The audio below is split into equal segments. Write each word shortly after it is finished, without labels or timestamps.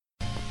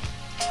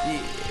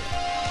Yeah.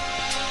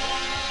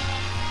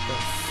 The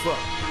fuck?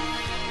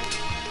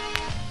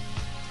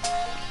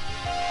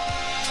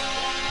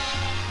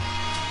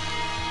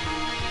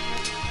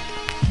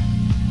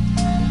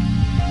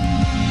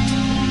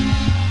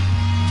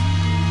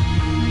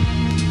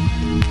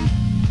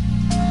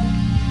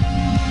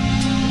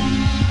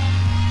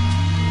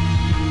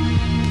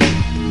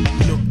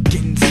 Look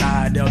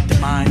inside of the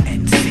mind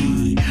and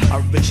see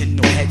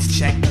original heads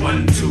check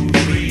 1, 2,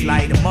 3,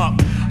 light 'em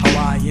up.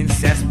 Hawaiian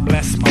cess,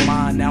 bless my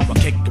mind. Now I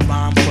kick the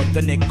rhyme for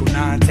the nickel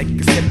nine. Take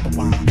a sip of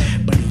wine.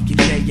 But you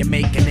say you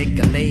make a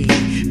nigga lay.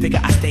 Figure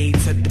I stayed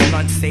to the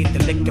blunt, save the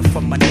liquor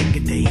for my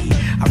nigga day.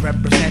 I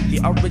represent the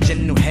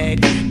original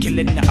head,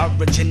 killing the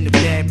original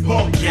dead.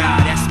 Oh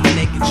yeah, that's my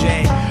nigga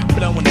Jay.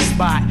 Blowing the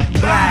spot,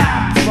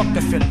 blah. Fuck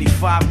the Philly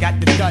 5, got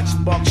the Dutch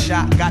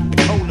buckshot, got the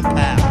cola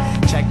pal.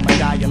 Check my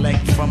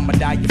dialect from my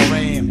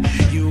diaphragm.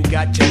 You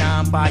got your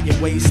 9 by your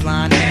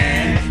waistline,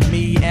 and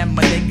me and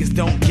my niggas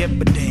don't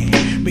give a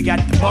damn. We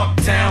got the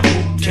Bucktown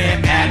boot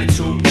camp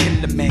attitude,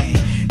 killer man.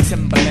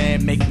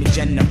 Timberland make me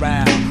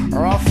general,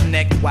 off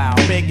neck wow,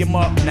 big him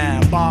up now,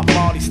 Bob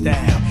Marley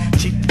style,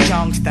 cheap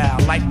chong style,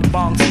 like the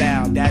bong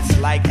style. That's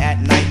like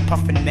at night,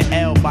 puffing the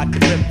L by the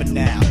river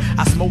now.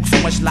 I smoke so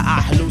much like I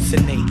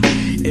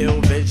hallucinate, ill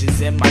visions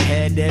in my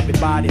head,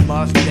 everybody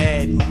must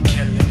dead.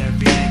 Killing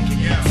every nigga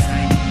in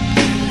sight.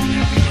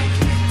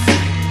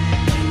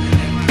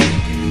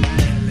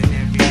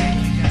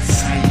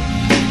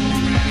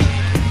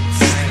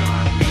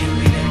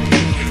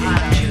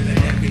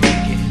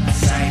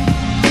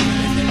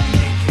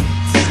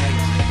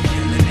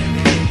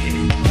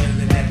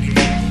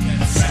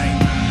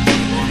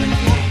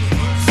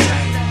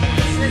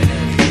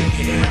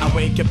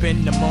 Up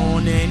in the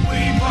morning,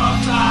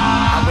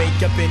 I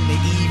wake up in the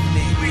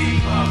evening.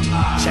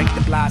 Check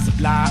the blah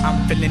supply,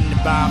 I'm feeling the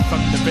vibe from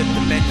the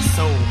rhythm and the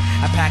soul.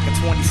 I pack a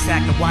 20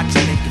 sack and watch a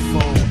nigga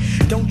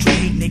fold. Don't you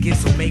hate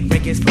niggas who make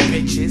records for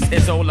bitches?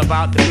 It's all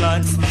about the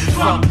blunts.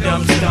 Fuck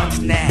them stunts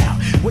now.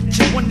 What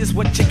you want is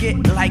what you get,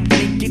 like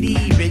nickety.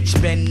 Bitch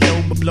bend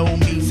over, blow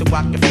me so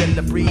I can feel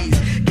the breeze.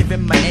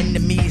 Giving my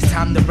enemies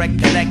time to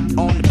recollect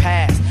on the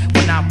past.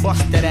 When I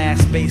bust that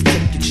ass, space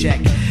took the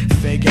check.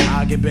 Figure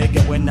I'll get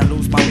bigger when I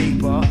lose my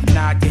reaper.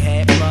 Knock your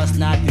head, plus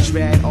knock your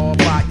shred all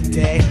by your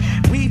day.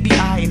 We be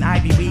I and I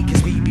be we,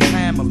 cause we be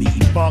family.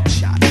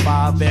 Buckshot,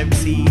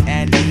 5MC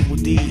and Evil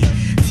D.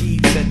 T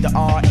to the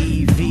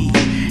R-E-V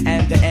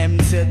and the M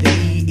to the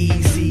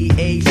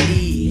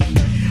E-E-C-H-E.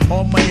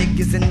 All my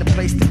niggas in the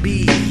place to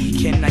be.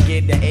 Can I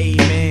get the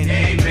amen?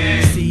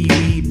 Amen.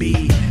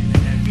 C-B-B.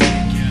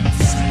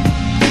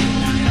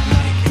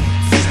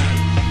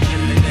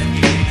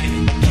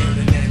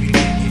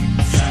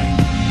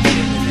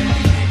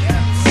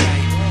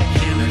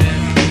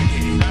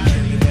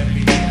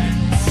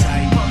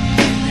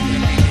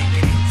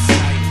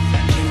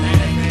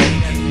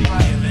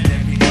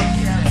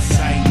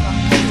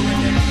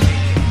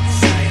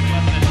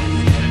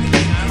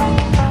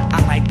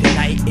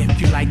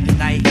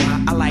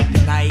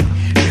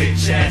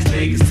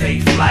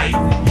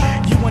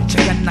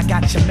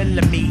 Your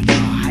millimeter,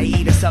 I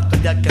eat a sucker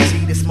duck and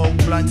see the smoke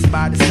blunts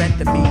by the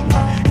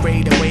centimeter.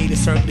 Greater way to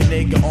serve the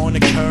nigga on the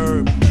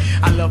curb.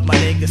 I love my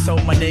niggas, so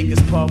my niggas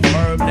puff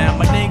herb. Now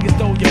my niggas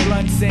throw your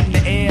blunts in the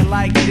air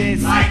like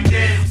this.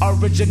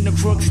 Original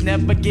crooks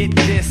never get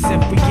this.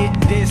 If we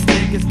get this,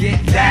 niggas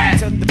get that.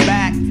 To the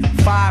back,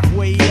 5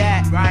 where you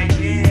at? Right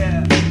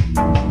here.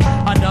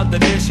 Another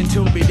mission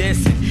to be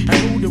dissing. And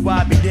who do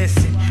I be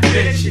dissing?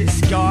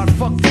 Bitches, God,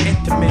 fuck the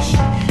intermission.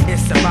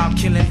 It's about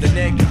killing the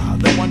nigga,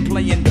 the one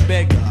playing the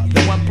bigger,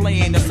 the one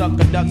playing the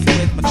sucker ducks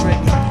with my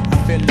trigger.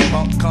 I feel the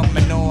pump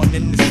coming on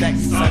in the sex,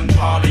 sun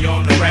party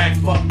on the rack.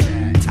 Fuck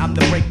that, time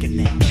to break it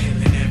now.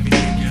 Killing every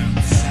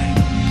nigga, same.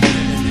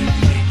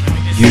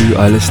 You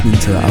are listening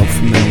to the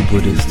Alpha Male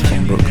Buddhist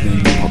from Brooklyn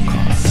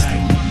podcast.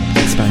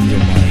 Expand your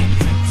mind,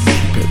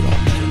 keep it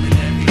locked.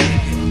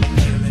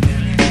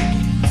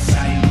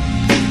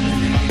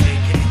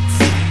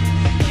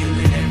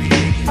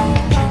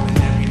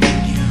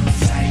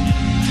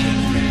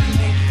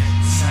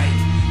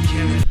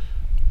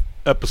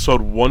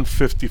 Episode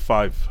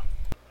 155.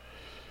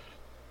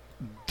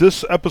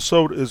 This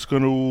episode is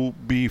going to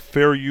be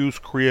fair use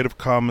Creative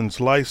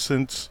Commons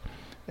license,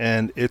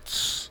 and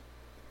it's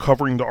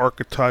covering the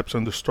archetypes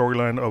and the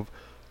storyline of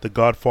The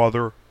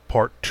Godfather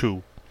Part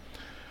 2.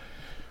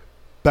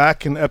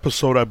 Back in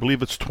episode, I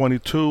believe it's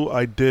 22,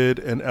 I did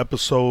an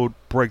episode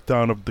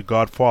breakdown of The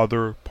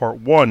Godfather Part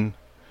 1,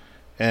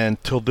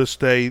 and till this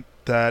day,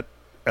 that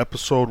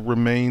episode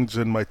remains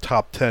in my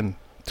top 10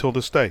 till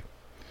this day.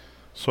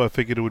 So I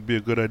figured it would be a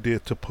good idea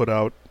to put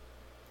out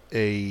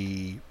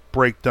a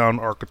breakdown,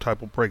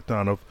 archetypal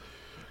breakdown of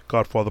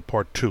Godfather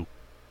Part 2.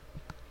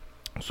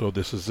 So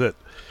this is it.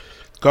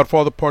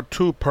 Godfather Part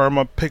 2,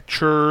 Paramount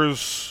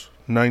Pictures,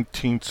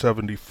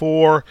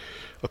 1974.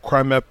 A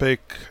crime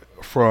epic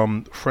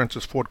from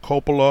Francis Ford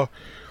Coppola.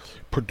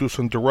 Produced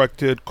and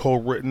directed,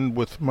 co-written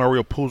with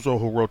Mario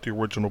Puzo, who wrote the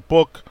original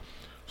book.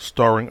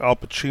 Starring Al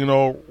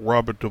Pacino,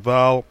 Robert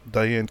Duvall,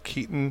 Diane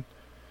Keaton,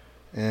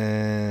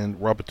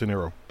 and Robert De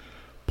Niro.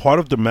 Part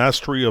of the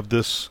mastery of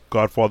this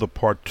Godfather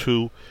Part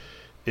 2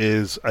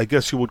 is, I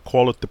guess you would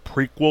call it the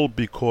prequel,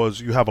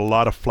 because you have a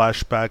lot of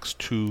flashbacks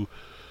to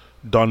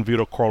Don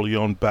Vito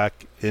Corleone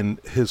back in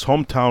his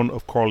hometown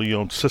of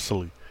Corleone,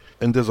 Sicily.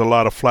 And there's a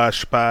lot of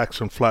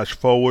flashbacks and flash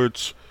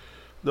forwards.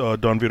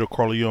 Don Vito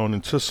Corleone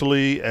in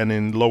Sicily and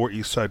in Lower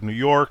East Side, New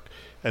York,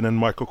 and then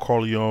Michael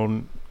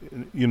Corleone,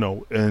 in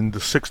the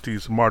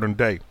 60s, modern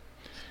day.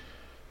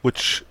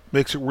 Which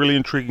makes it really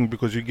intriguing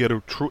because you get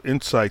a true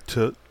insight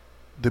to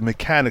the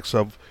mechanics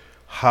of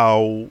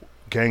how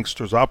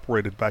gangsters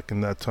operated back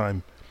in that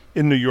time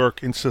in New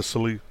York, in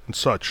Sicily, and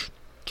such.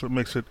 So it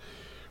makes it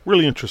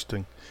really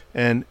interesting.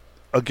 And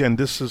again,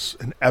 this is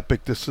an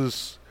epic.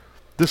 This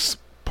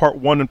Part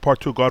 1 and Part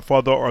 2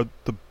 Godfather are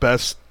the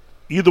best.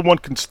 Either one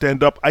can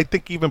stand up. I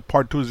think even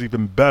Part 2 is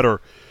even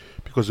better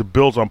because it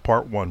builds on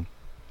Part 1.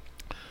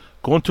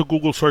 Go into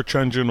Google search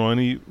engine or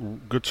any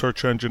good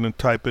search engine and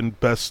type in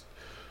best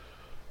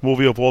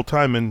movie of all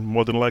time, and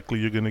more than likely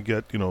you're going to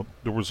get, the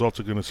results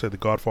are going to say The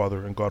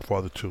Godfather and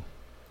Godfather 2.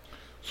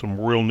 Some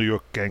real New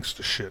York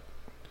gangster shit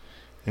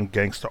and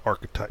gangster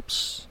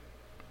archetypes.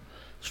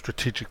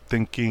 Strategic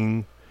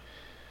thinking,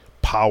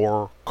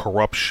 power,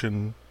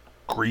 corruption,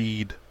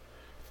 greed,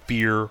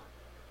 fear,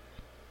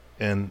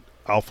 and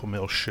alpha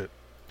male shit.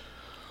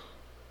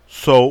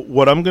 So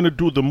what I'm going to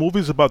do, the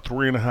movie's about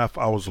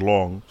 3.5 hours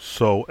long.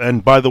 So,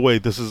 and by the way,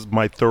 this is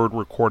my third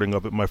recording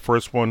of it. My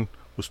first one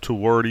was too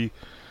wordy.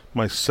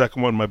 My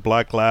second one, my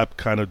black lab,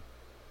 kind of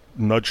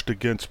nudged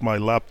against my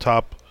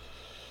laptop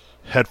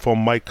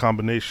headphone mic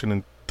combination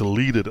and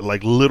deleted it,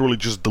 like literally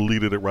just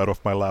deleted it right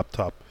off my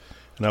laptop.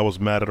 And I was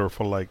mad at her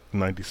for like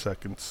 90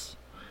 seconds.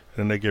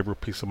 And then I gave her a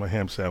piece of my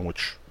ham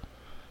sandwich.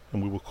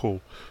 And we were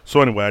cool.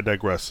 So anyway, I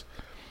digress.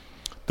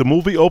 The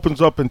movie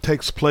opens up and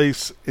takes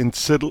place in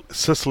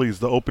Sicily. Is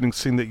the opening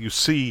scene that you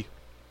see.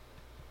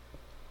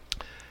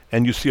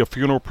 And you see a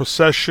funeral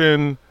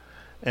procession.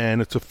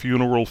 And it's a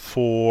funeral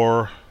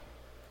for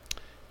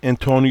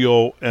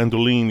Antonio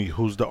Andolini,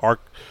 who's the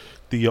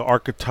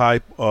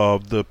archetype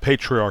of the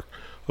patriarch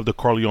of the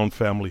Corleone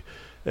family.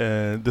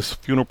 And this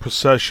funeral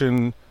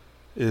procession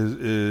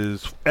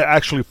is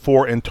actually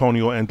for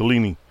Antonio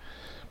Andolini,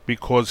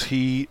 because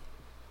he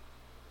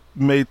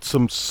made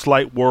some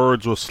slight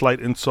words or slight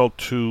insult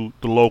to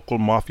the local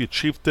mafia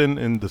chieftain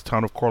in the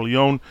town of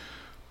Corleone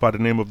by the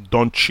name of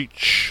Don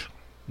Cheech.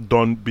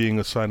 Don being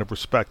a sign of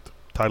respect,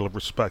 title of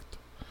respect.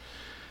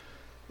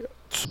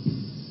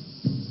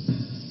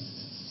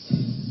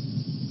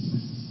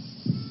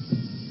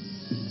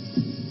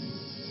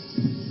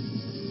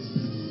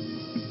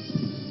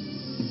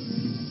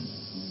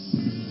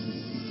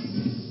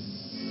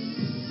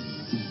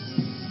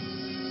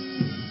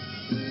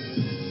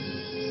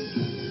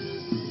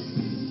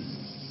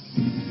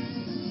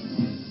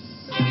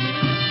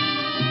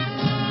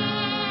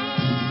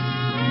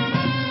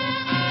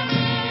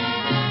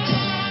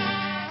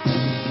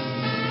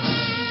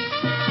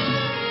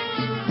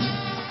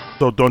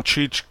 So Don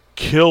Cheech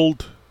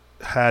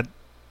had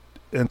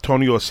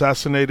Antonio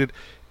assassinated,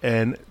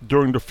 and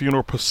during the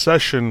funeral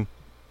procession,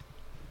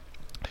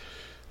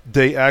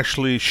 they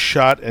actually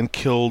shot and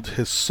killed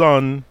his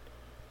son,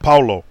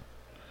 Paolo.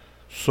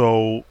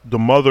 So the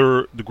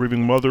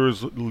grieving mother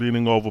is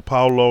leaning over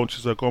Paolo, and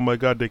she's like, "Oh my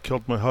God, they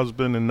killed my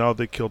husband, and now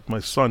they killed my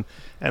son."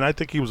 And I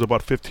think he was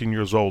about 15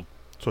 years old.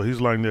 So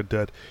he's lying there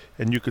dead,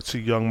 and you could see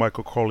young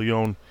Michael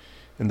Corleone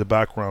in the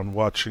background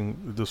watching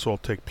this all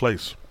take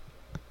place.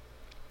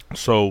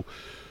 So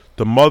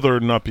the mother,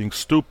 not being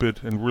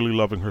stupid and really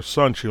loving her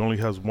son, she only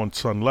has one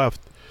son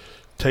left,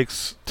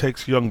 takes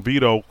young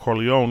Vito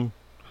Corleone,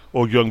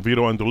 or young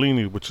Vito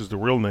Andolini, which is the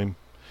real name,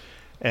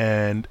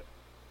 and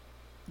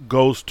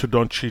goes to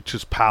Don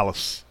Cheech's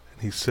palace.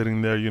 And he's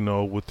sitting there,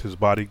 with his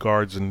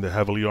bodyguards and they're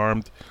heavily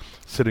armed,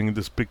 sitting in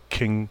this big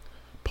king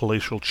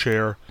palatial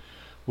chair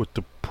with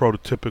the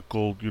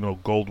prototypical,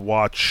 gold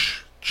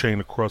watch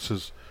chain across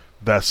his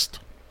vest.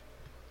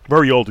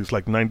 Very old, he's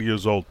like 90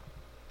 years old.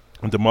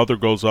 And the mother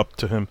goes up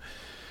to him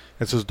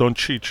and says, "Don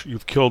Cheech,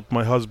 you've killed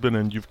my husband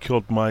and you've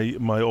killed my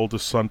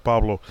oldest son,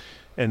 Pablo.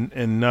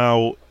 And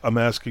now I'm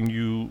asking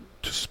you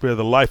to spare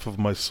the life of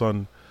my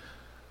son,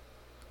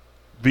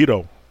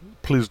 Vito.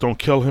 Please don't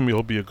kill him.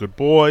 He'll be a good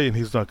boy and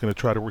he's not going to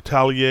try to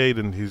retaliate,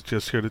 and he's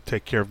just here to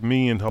take care of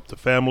me and help the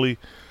family."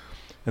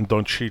 And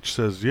Don Cheech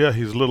says, "Yeah,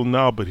 he's little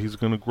now, but he's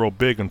going to grow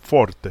big and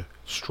forte,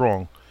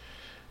 strong.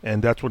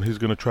 And that's when he's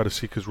going to try to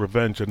seek his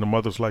revenge." And the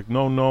mother's like,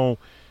 No.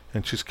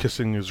 And she's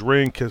kissing his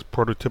ring,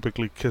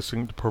 prototypically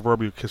kissing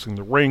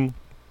the ring.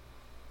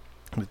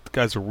 And the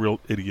guy's a real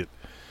idiot.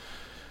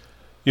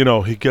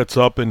 He gets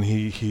up and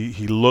he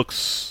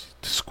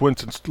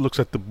squints and looks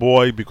at the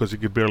boy because he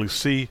could barely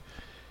see.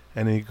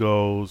 And he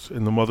goes,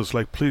 and the mother's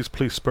like, please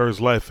spare his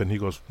life. And he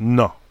goes,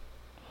 no.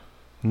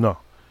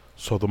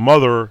 So the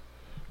mother,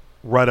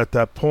 right at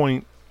that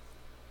point,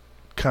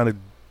 kind of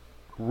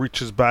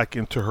reaches back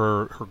into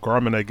her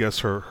garment, I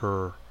guess,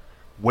 her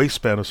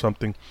waistband or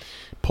something,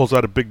 pulls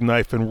out a big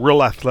knife, and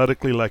real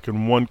athletically, like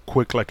in one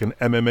quick, like an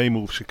MMA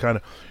move, she kind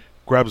of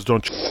grabs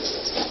Don Cheech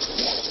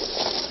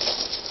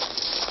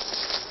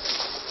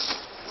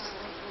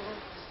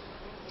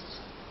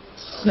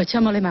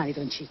Facciamo le mani,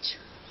 Don Ciccio.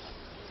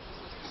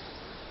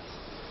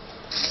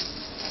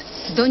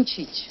 Don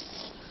Ciccio,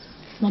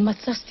 ma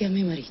ammazzasti a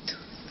mio marito,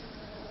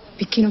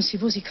 perché non si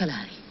posi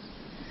calare.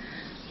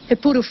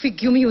 Eppure un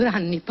figlio mio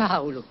anni,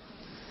 Paolo,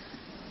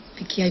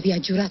 perché avevi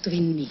giurato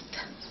vinnita.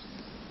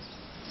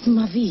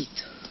 Ma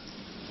Vito,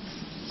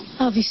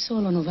 avevi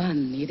solo 9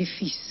 anni ed è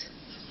fissa.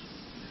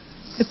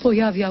 E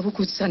poi avevo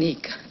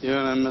cuzzanica. Io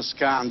non mi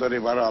scando di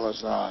parole,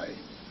 sai.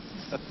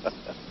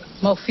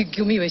 Ma un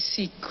figlio mio è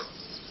sicco.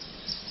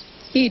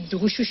 Iddu,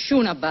 con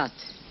sciusciuna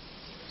batte.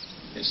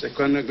 E se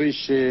quando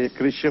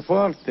cresce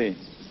forte?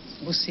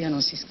 Ossia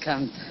non si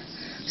scanta.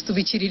 Sto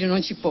piccirillo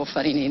non ci può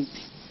fare niente.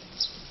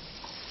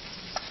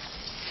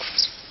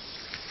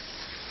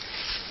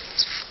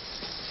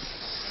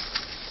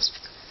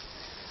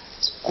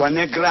 Quando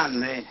è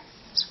grande,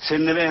 se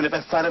ne viene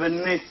per fare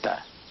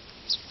pennetta.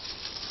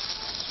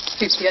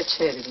 Che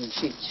piacere, Don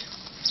Ciccio.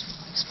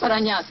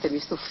 Sparagnatemi,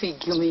 sto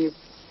figlio mio.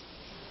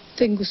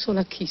 Tengo solo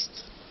a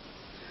chisto.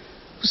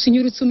 O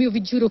signoruzzo mio,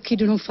 vi giuro che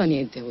non fa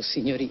niente, o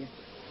signoria.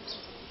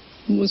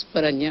 Non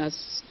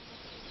sparagnassi.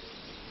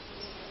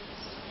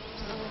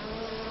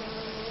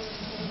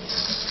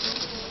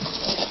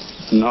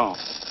 No.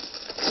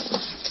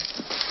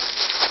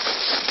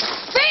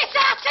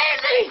 Vita,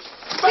 attenti!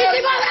 Chi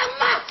ti muove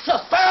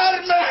ammazzo!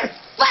 Fermi!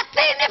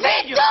 Vattene,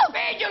 Fitto!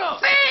 Piglialo!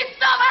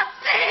 Fitto,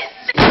 vattene!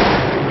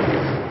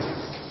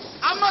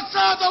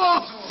 Ammazzatelo!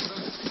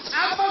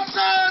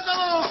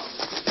 Ammazzatelo!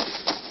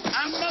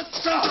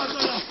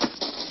 Ammazzatelo!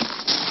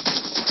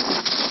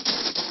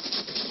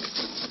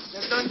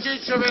 Se Don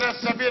Ciccio viene a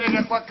sapere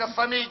che qualche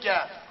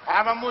famiglia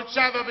ha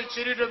ammazzato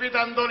Piccerino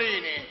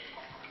Pitandolini,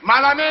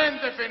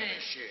 malamente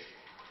finisce.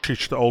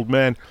 Ciccio, the old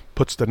man,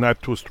 puts the knife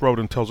to his throat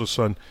and tells his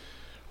son,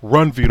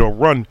 "Run, Vito,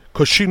 run."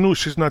 Because she knew,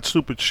 she's not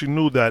stupid, she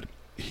knew that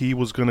he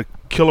was going to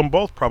kill them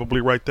both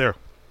probably right there.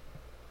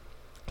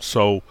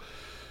 So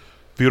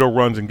Vito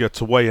runs and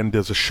gets away, and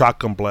there's a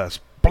shotgun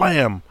blast.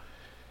 Blam!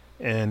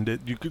 And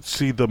you could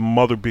see the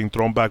mother being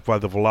thrown back by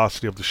the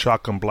velocity of the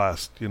shotgun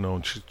blast, you know,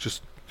 and she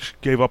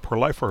gave up her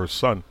life for her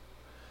son.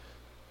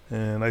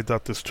 And I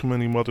doubt there's too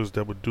many mothers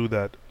that would do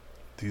that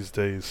these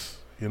days,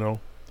 you know.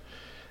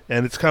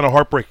 And it's kind of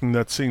heartbreaking,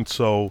 that scene.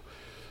 So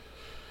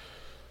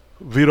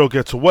Vito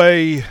gets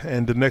away,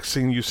 and the next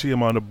scene you see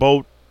him on a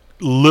boat,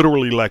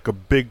 literally like a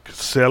big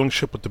sailing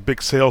ship with the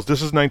big sails.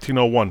 This is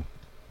 1901.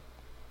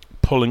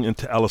 Pulling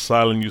into Ellis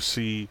Island, you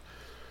see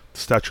the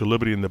Statue of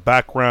Liberty in the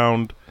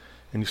background,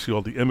 and you see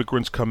all the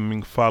immigrants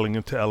filing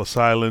into Ellis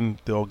Island.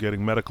 They're all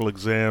getting medical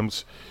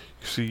exams.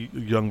 You see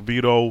young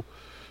Vito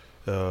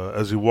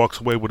as he walks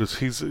away with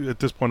he's at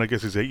this point, I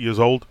guess he's 8 years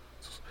old.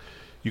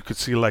 You could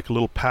see like a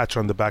little patch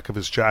on the back of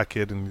his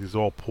jacket, and he's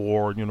all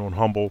poor, you know, and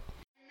humble.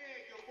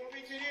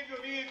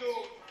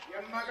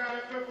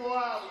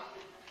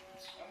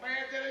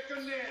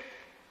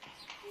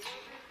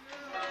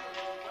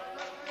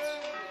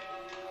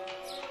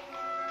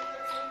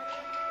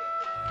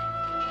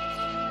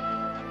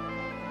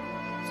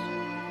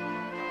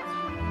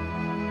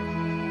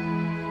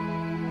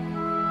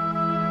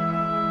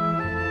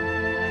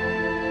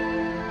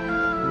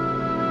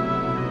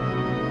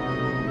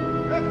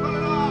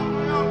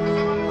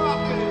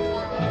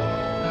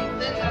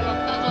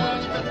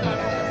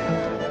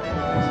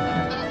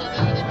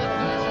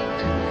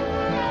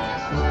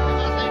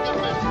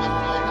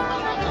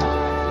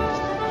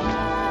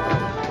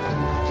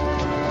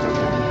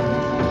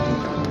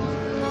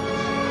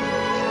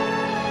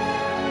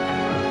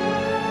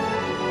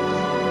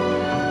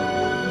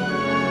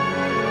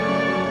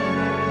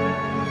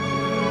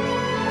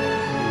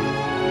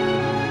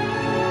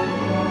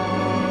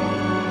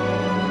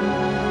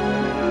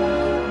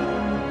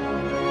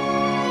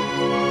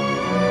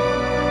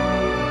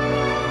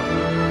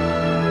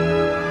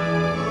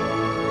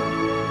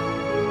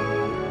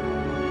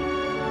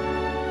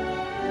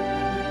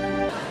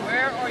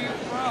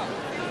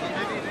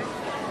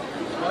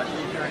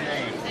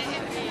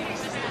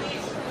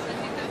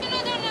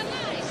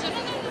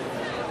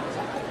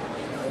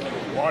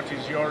 What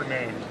is your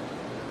name?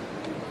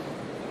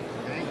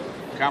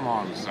 Come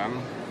on, son.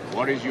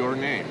 What is your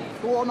name?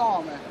 Tuo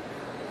nome?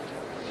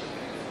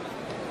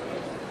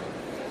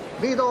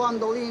 Vito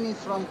Andolini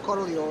from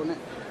Corleone.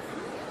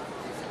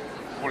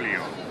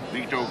 Corleone.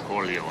 Vito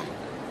Corleone.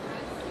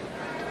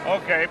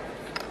 Okay.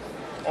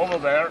 Over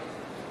there.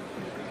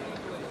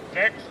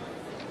 Next.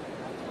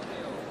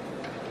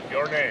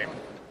 Your name?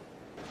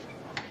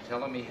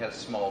 Tell him he has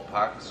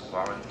smallpox,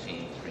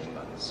 quarantine 3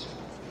 months.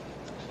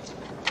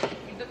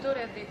 Il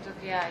dottore ha detto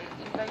che hai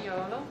il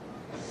vaiolo,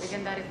 devi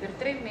andare per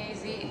 3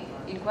 mesi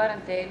in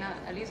quarantena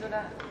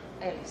all'isola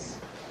Ellis.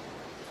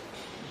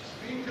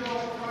 Vito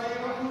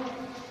Corleone.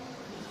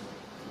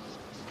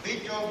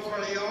 Vito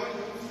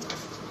Corleone.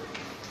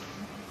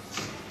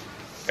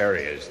 There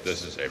he is.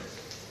 This is him.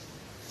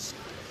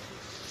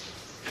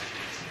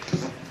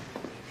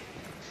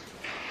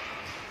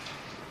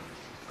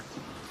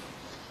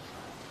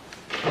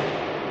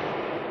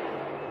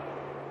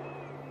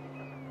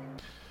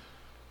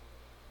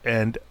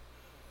 And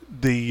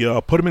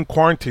they put him in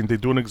quarantine. They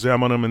do an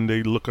exam on him and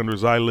they look under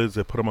his eyelids.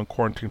 They put him on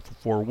quarantine for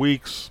 4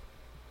 weeks,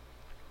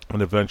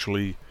 and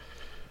eventually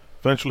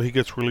he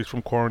gets released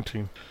from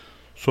quarantine.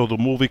 So the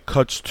movie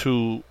cuts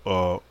to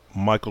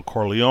Michael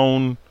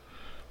Corleone,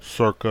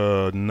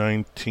 circa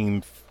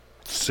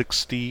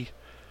 1960,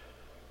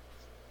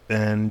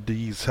 and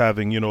he's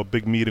having, a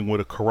big meeting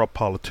with a corrupt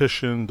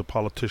politician. The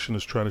politician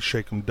is trying to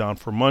shake him down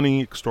for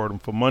money, extort him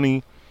for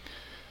money.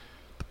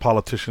 The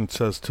politician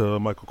says to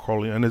Michael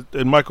Corleone,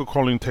 and Michael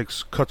Corleone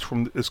is cut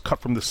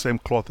from the same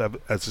cloth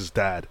as his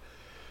dad,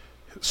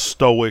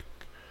 stoic,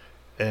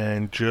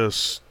 and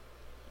just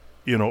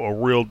a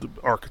real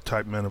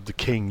archetype, man, of the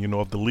king,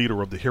 of the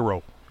leader, of the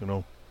hero,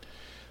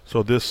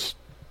 So this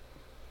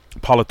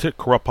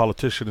corrupt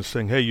politician is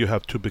saying, hey, you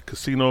have 2 big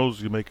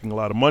casinos, you're making a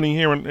lot of money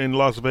here in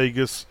Las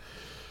Vegas,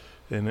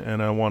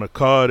 and I want a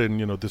cut,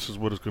 and this is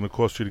what it's going to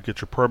cost you to get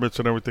your permits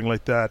and everything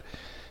like that.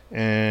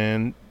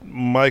 And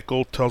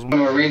Michael tells him, I'm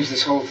going to arrange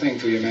this whole thing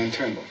for your man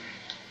Turnbull.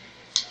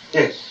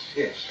 Yes.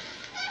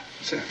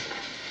 Sir.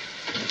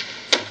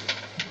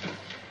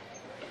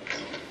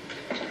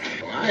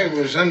 I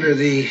was under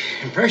the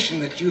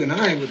impression that you and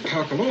I would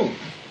talk alone.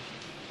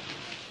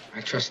 I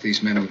trust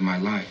these men with my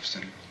life,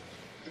 Senator.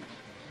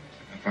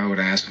 If I were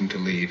to ask them to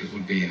leave, it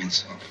would be an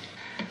insult.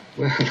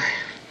 Well,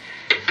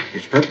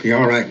 it's perfectly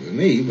all right with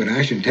me, but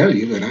I should tell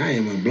you that I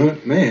am a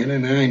blunt man,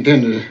 and I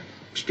intend to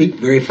speak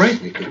very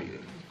frankly to you.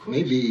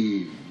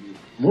 Maybe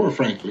more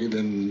frankly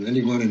than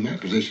anyone in my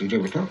position's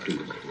ever talked to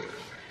you about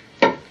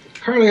that.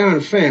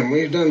 Corleone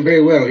family has done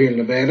very well here in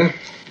Nevada.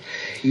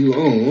 You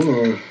own,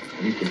 or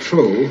you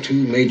control,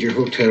 2 major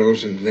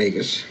hotels in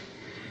Vegas,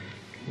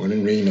 one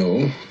in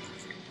Reno.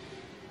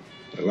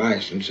 The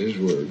licenses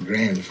were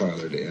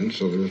grandfathered in,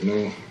 so there was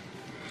no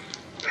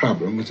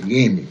problem with the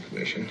Gaming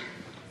Commission.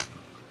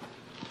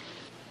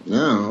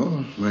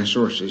 Now, my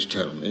sources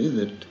tell me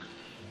that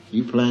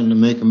you plan to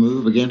make a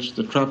move against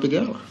the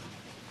Tropicana.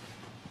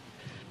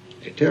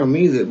 They tell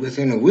me that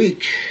within a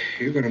week,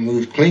 you're going to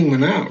move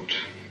Klingman out.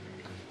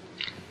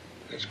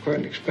 That's quite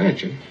an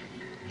expansion.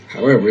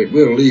 However, it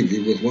will leave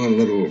you with one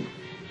little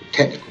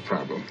technical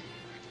problem.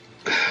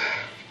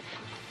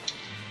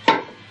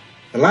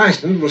 The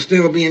license will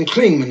still be in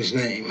Klingman's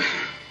name.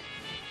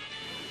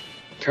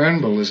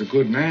 Turnbull is a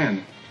good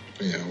man.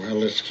 Yeah, well,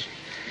 let's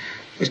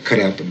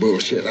cut out the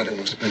bullshit. I don't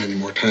want to spend any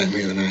more time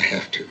here than I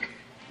have to.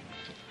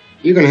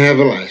 You're going to have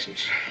a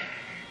license.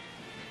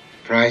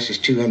 Price is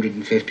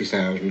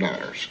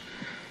 $250,000,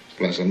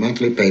 plus a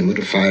monthly payment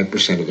of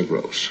 5% of the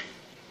gross.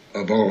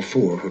 Of all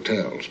 4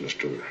 hotels,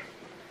 Mr.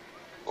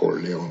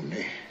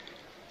 Corleone.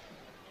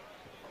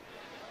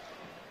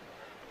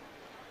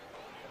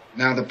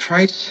 Now, the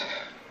price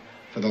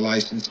for the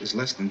license is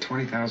less than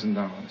 $20,000,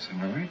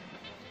 am I right?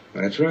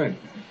 That's right.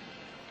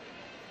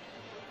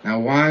 Now,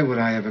 why would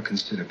I ever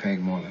consider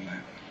paying more than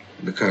that?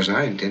 Because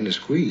I intend to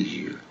squeeze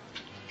you.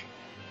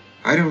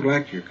 I don't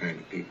like your kind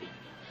of people.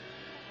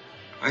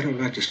 I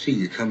don't like to see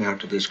you come out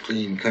to this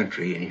clean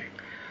country in your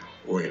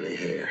oily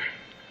hair,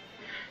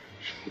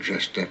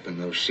 dressed up in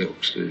those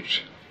silk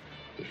suits.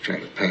 You try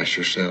to pass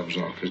yourselves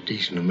off as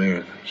decent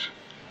Americans.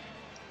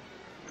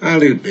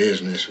 I'll do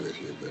business with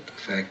you, but the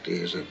fact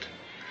is that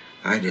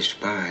I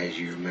despise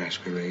your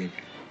masquerade,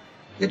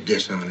 the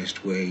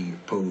dishonest way you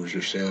pose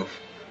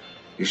yourself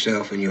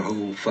and your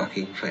whole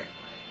fucking family.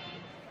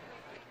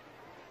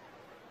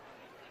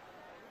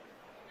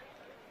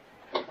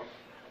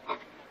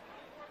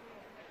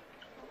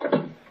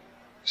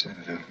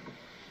 Senator,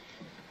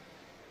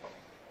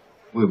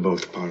 we're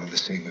both part of the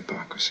same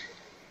hypocrisy.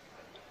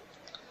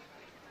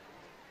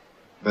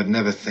 But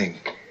never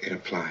think it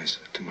applies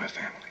to my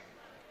family.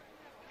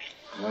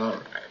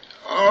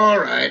 All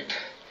right.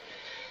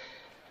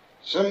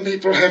 Some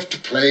people have to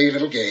play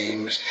little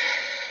games.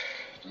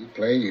 You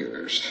play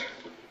yours.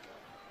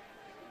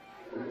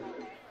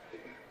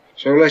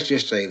 So let's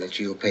just say that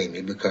you'll pay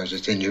me because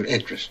it's in your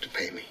interest to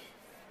pay me.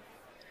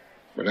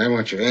 But I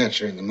want you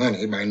answering the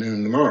money by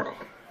noon tomorrow.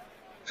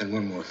 And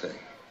one more thing.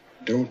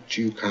 Don't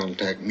you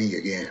contact me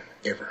again,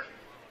 ever.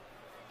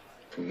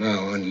 From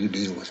now on, you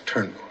deal with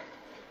Turnbull.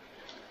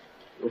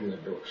 Open the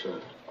door,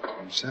 son.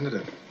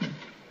 Senator,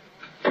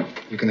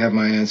 you can have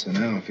my answer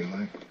now if you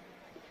like.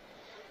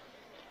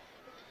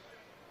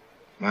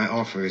 My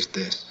offer is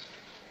this.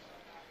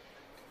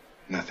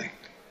 Nothing.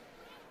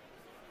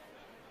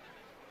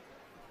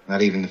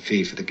 Not even the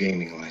fee for the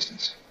gaming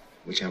license,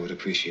 which I would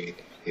appreciate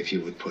if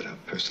you would put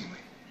up personally.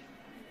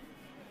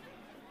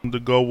 The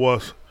goal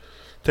was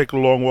take a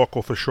long walk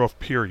off a Shroff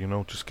Pier,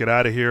 just get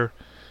out of here,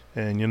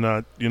 and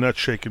you're not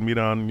shaking me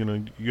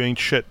down, you ain't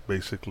shit,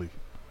 basically.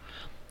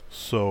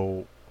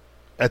 So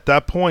at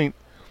that point,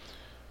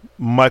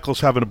 Michael's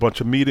having a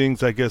bunch of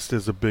meetings. I guess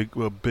there's a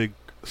big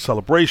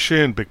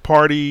celebration, big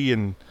party,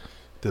 and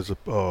there's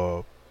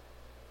a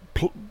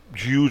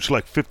huge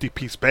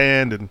 50-piece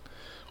band and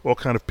all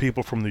kind of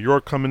people from New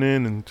York coming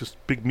in, and just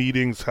big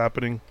meetings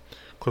happening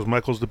because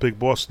Michael's the big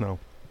boss now.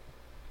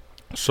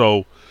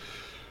 So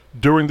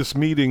during this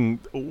meeting,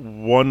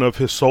 one of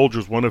his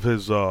soldiers, one of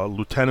his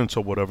lieutenants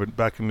or whatever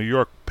back in New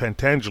York,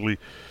 Pantangeli,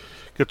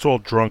 gets all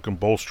drunk and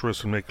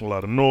boisterous and making a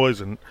lot of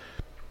noise and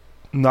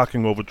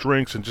knocking over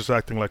drinks and just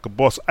acting like a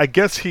boss. I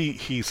guess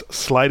he's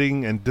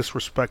slighting and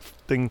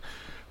disrespecting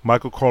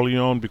Michael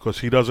Corleone because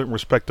he doesn't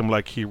respect him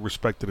like he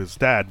respected his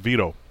dad,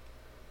 Vito.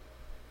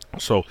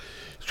 So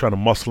he's trying to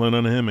muscle in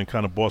on him and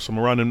kind of boss him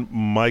around, and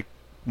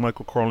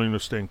Michael Corleone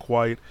is staying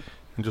quiet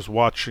and just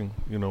watching,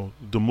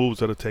 the moves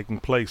that are taking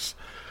place.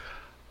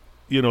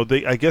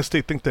 I guess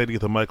they think that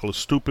either Michael is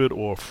stupid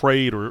or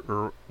afraid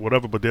or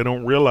whatever, but they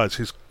don't realize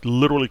he's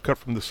literally cut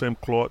from the same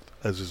cloth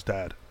as his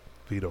dad,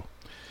 Vito.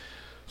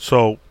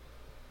 So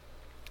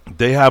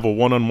they have a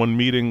one-on-one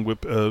meeting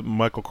with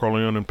Michael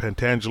Corleone and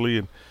Pantangeli,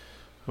 and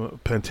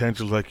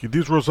Pantangeli's like,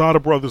 these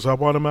Rosado brothers, I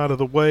want them out of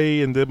the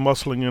way, and they're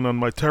muscling in on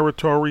my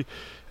territory,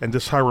 and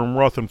this Hiram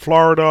Roth in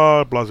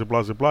Florida, blah,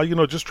 blah, blah,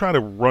 blah, just trying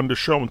to run the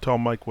show and tell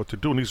Mike what to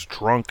do, and he's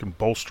drunk and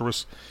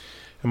boisterous.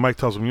 And Mike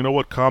tells him, you know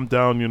what, calm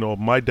down,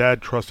 my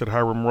dad trusted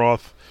Hiram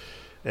Roth,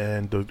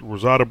 and the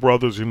Rosado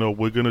brothers,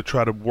 we're going to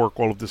try to work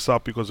all of this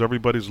out because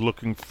everybody's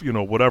looking,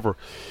 whatever.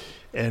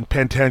 And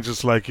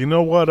Pantangeli's like, you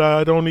know what,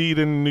 I don't eat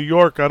in New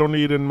York, I don't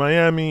eat in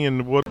Miami,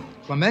 and what...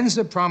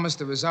 Clemenza promised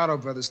the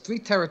Rosado brothers 3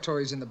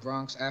 territories in the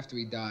Bronx after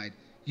he died.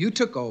 You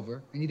took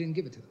over, and you didn't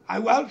give it to them. I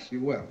welched? You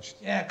welched.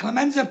 Yeah,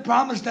 Clemenza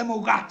promised them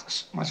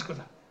Ugatas,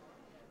 Muscata.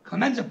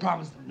 Clemenza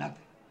promised them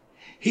nothing.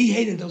 He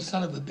hated those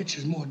son of a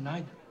bitches more than I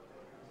do.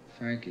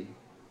 Frankie,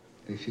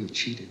 they feel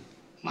cheated.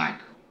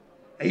 Michael,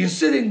 you're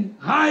sitting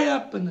high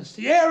up in the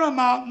Sierra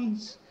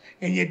Mountains,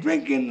 and you're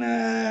drinking,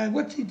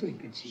 what's he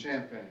drinking?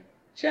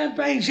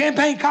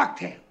 Champagne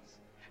cocktails.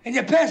 And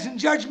you're passing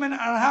judgment on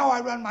how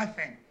I run my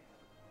family.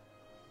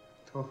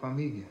 Tua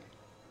famiglia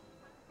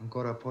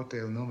ancora porta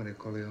il nome di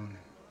Corleone.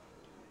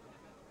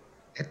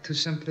 E tu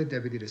sempre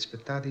devi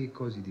rispettare i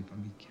cosi di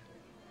famiglia.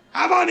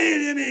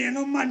 Avanire mia,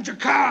 non mangio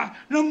qua,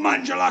 non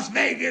mangio Las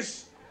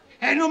Vegas,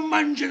 e non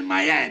mangio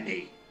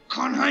Miami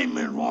con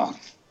Hyman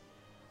Roth.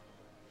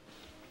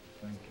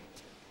 Thank you.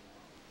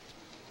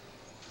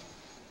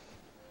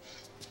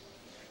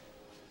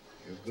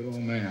 You're a good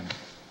old man.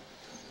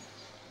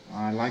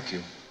 I like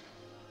you.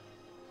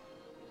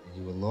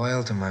 You were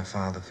loyal to my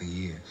father for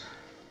years.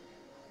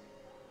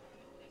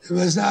 The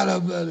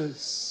Rosado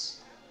brothers,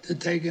 they're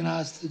taking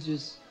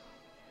hostages.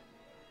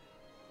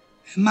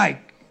 And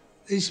Mike,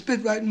 they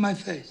spit right in my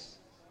face.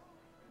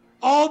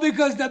 All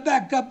because they're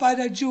backed up by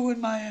that Jew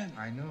in Miami.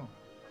 I know.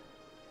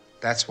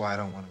 That's why I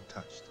don't want him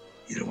touched.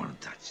 You don't want him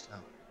touched? No.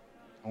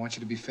 I want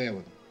you to be fair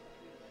with him.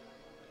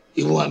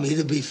 You want me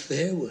to be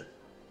fair with him?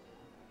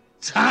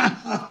 Tom,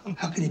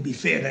 how can you be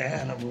fair to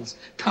animals?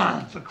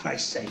 Tom, for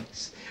Christ's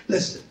sakes.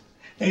 Listen,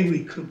 they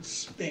recruit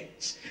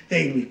specks.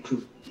 They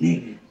recruit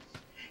niggers.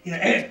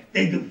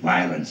 They do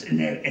violence in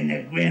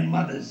their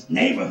grandmother's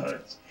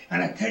neighborhoods.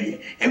 And I tell you,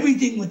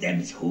 everything with them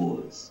is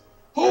whores.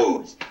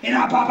 Whores! In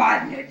our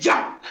Bavaria,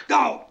 jump,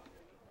 go!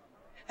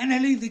 And they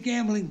leave the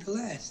gambling to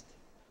last.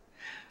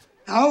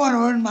 Now, I want to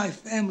earn my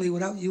family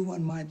without you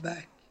on my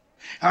back.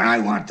 And I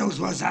want those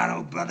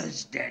Rosado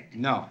brothers dead.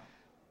 No.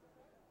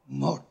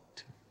 Mort.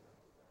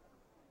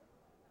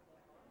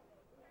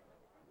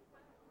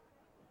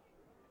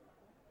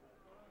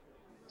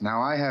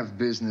 Now, I have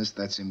business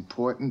that's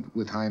important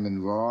with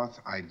Hyman Roth.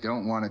 I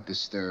don't want it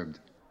disturbed.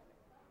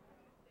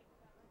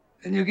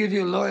 Then you give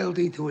your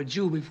loyalty to a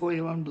Jew before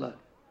your own blood.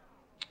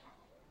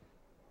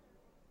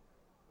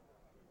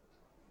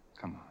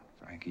 Come on,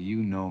 Frankie. You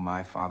know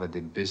my father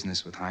did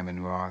business with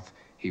Hyman Roth.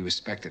 He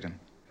respected him.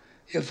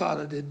 Your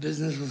father did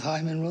business with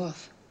Hyman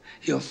Roth?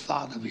 Your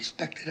father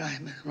respected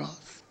Hyman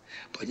Roth,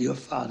 but your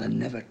father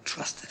never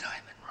trusted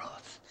Hyman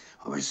Roth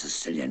or his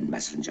Sicilian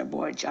messenger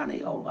boy,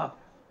 Johnny Ola.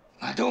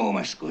 Ma tu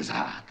mi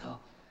scusato.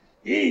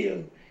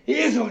 Io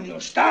sono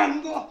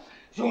stanco,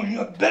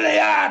 sono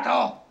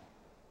biliato.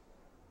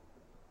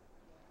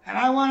 And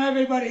I want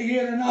everybody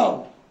here to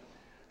know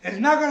there's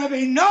not going to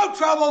be no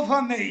trouble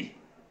for me.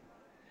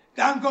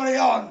 Don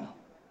Corleone,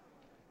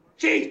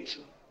 Ciccio,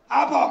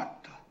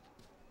 aborto.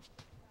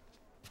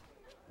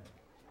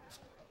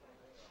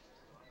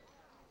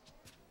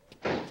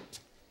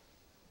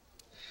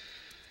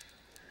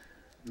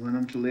 You want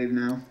him to leave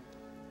now?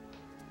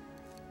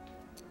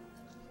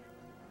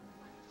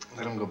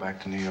 Let him go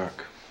back to New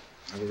York.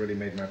 I've already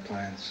made my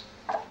plans.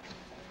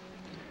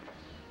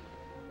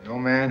 The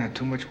old man had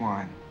too much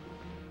wine.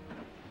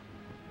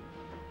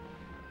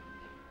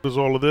 Does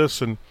all of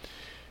this, and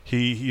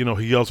he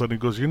yells at him and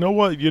goes, you know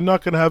what, you're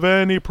not going to have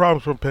any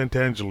problems from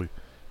Pantangeli.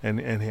 And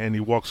he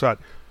walks out.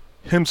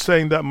 Him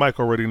saying that, Mike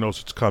already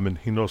knows it's coming.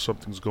 He knows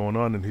something's going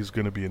on, and he's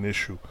going to be an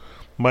issue.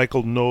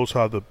 Michael knows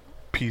how the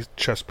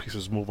chess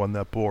pieces move on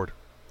that board,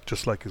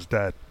 just like his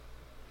dad.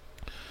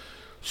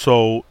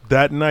 So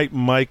that night,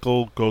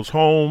 Michael goes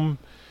home.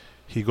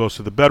 He goes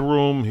to the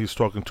bedroom. He's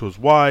talking to his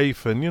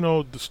wife, and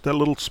just that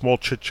little small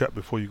chit chat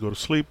before you go to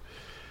sleep.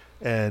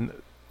 And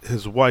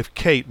his wife,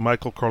 Kate,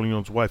 Michael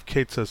Corleone's wife,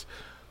 Kate says,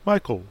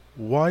 "Michael,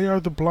 why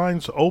are the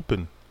blinds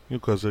open?"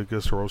 Because I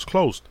guess they're always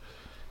closed.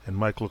 And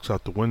Mike looks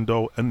out the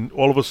window, and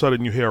all of a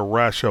sudden you hear a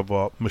rash of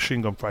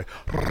machine gun fire.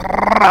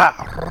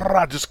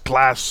 Just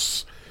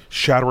glass,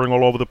 shattering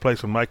all over the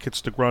place, and Mike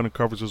hits the ground and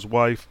covers his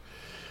wife.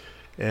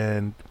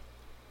 And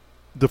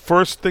the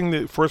first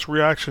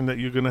reaction that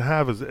you're going to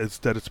have is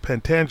that it's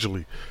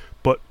Pentangeli.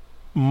 But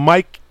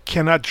Mike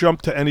cannot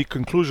jump to any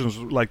conclusions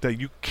like that.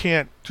 You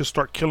can't just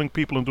start killing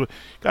people and do it.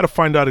 You got to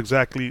find out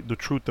exactly the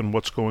truth and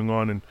what's going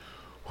on and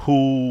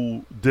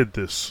who did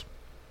this.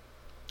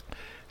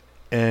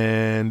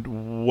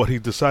 And what he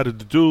decided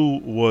to do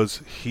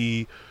was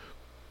he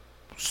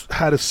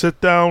had a sit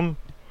down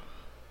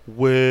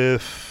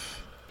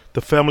with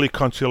the family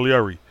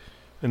consigliere.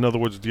 In other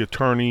words, the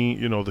attorney,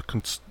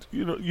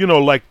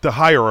 like the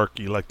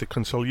hierarchy, like the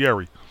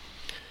consigliere,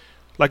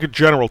 like a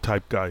general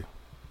type guy.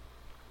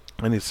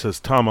 And he says,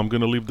 Tom, I'm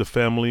going to leave the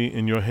family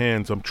in your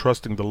hands. I'm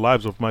trusting the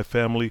lives of my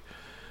family,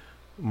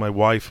 my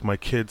wife, my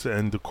kids,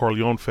 and the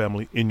Corleone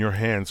family in your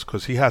hands,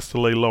 because he has to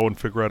lay low and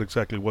figure out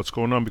exactly what's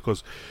going on,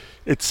 because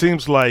it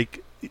seems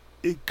like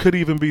it could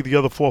even be the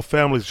other four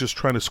families just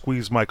trying to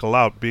squeeze Michael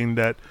out. Being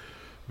that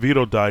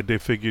Vito died, they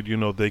figured,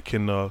 they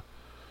can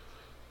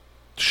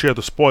share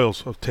the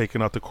spoils of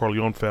taking out the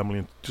Corleone family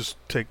and just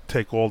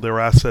take all their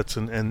assets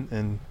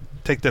and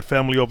take that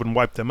family over and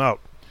wipe them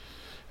out.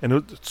 And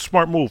it's a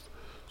smart move.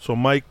 So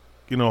Mike,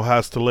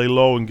 has to lay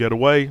low and get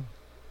away,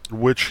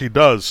 which he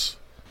does.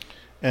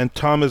 And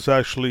Tom is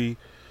actually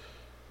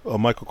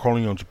Michael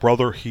Corleone's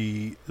brother.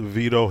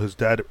 Vito, his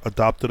dad,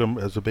 adopted him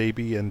as a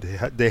baby, and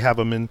they have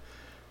him in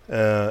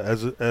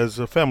as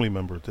a family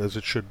member, as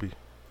it should be,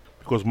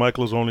 because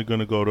Michael is only going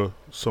to go to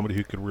somebody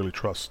he could really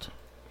trust.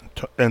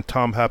 And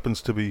Tom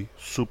happens to be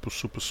super,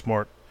 super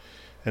smart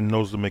and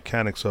knows the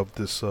mechanics of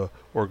this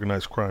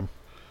organized crime.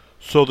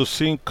 So the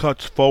scene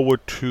goes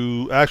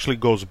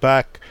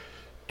back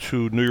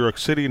to New York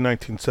City in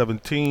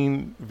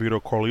 1917.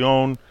 Vito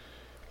Corleone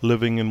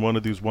living in one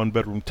of these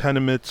one-bedroom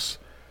tenements.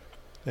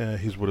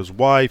 He's with his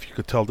wife. You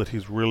could tell that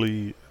he's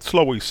really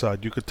Lower East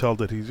Side. You could tell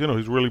that he's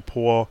really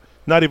poor,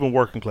 not even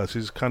working class.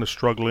 He's kind of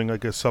struggling, I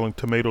guess, selling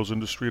tomatoes in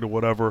the street or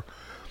whatever,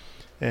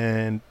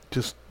 and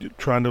just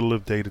trying to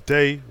live day to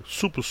day.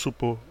 Super,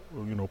 super,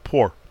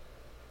 poor.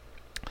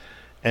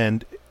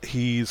 And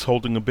he's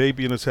holding a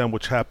baby in his hand,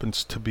 which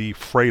happens to be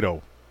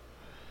Fredo,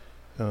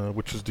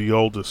 which is the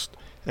oldest.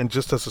 And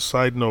just as a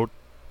side note,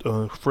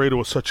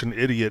 Fredo is such an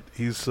idiot.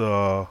 He's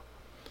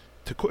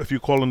if you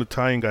call an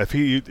Italian guy,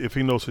 if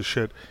he knows his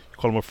shit, you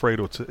call him a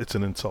Fredo, it's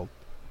an insult,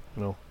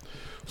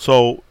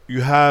 So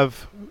you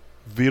have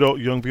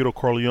young Vito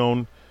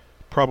Corleone,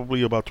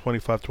 probably about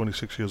 25,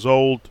 26 years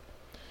old,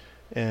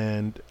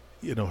 and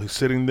he's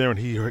sitting there and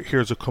he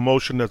hears a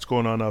commotion that's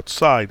going on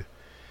outside,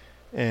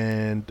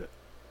 and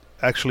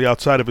actually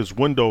outside of his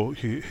window,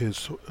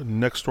 his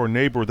next door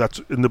neighbor that's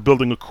in the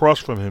building across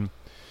from him,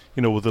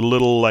 with a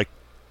little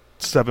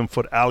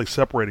 7-foot alley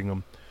separating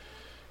them,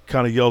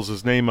 kind of yells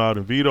his name out,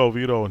 and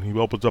Vito, and he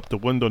opens up the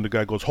window, and the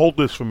guy goes, hold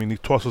this for me, and he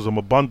tosses him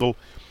a bundle,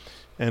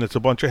 and it's a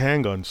bunch of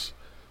handguns.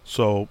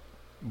 So,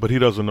 but he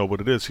doesn't know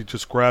what it is. He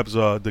just grabs,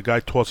 the guy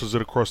tosses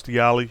it across the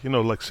alley,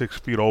 6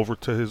 feet over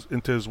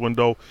into his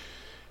window,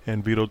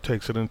 and Vito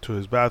takes it into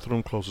his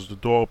bathroom, closes the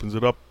door, opens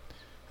it up,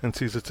 and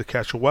sees it's a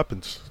cache of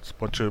weapons. It's a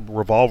bunch of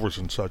revolvers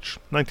and such.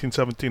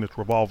 1917, it's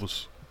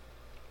revolvers.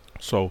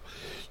 So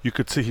you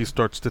could see he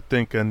starts to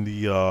think, and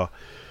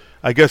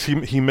I guess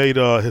he made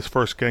his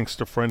first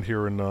gangster friend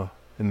here in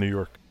New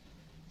York.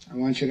 I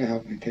want you to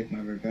help me take my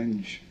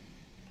revenge.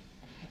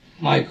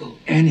 Michael,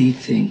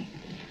 anything.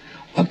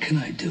 What can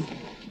I do?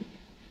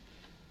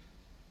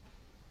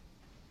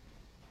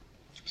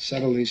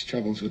 Settle these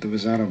troubles with the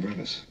Rosano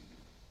brothers.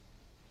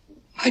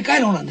 Mike, I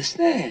don't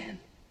understand.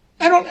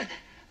 I don't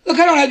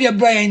have your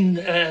brain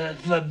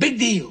for big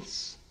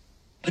deals.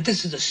 But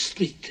this is a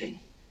street thing.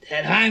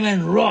 That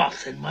Hyman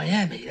Roth in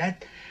Miami,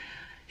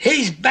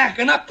 he's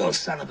backing up those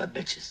son of a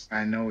bitches.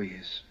 I know he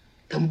is.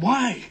 Then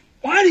why?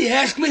 Why do you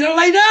ask me to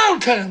lay down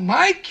to him,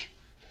 Mike?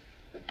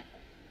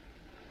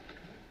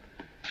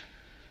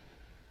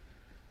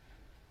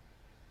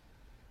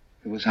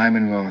 It was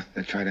Hyman Roth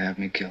that tried to have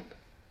me killed.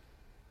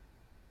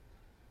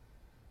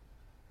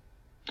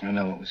 I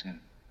know it was him.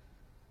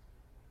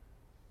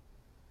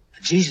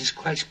 Jesus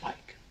Christ, Mike.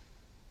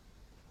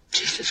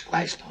 Jesus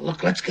Christ, now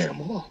look, let's get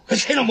them all.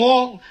 Let's hit them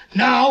all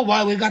now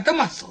while we got the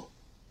muscle.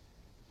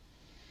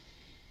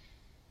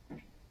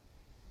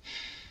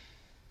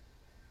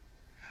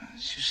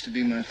 This used to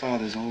be my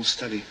father's old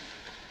study.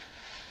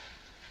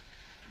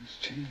 It's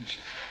changed.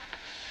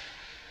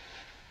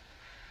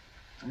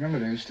 I remember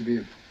there used to be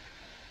a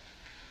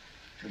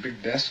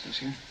big desk was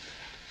here.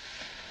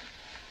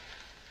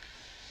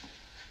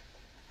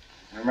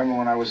 I remember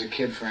when I was a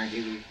kid,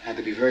 Frankie, we had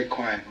to be very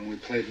quiet when we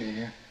played near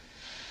here.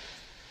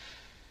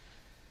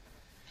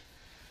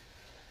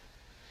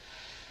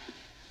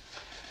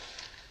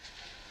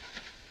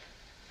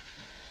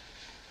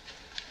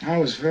 I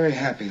was very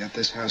happy that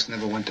this house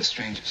never went to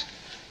strangers.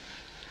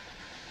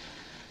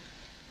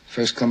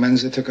 First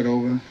Clemenza took it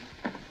over,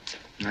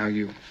 now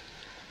you.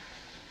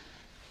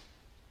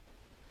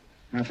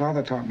 My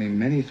father taught me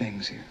many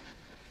things here.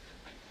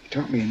 He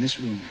taught me in this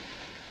room.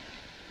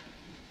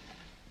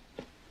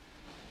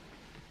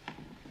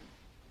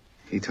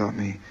 He taught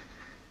me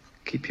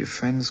Keep your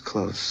friends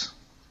close,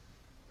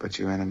 but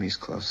your enemies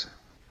closer.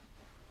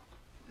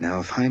 Now,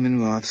 if Hyman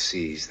Roth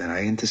sees that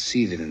I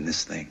interceded in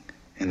this thing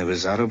in the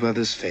Rosado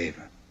brothers'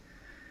 favor,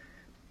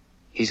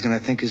 he's going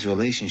to think his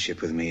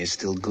relationship with me is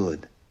still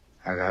good.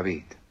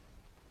 Agabit.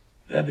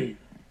 Rabbi.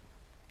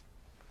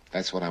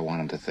 That's what I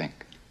want him to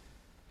think.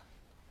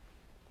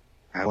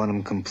 I want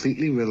him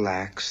completely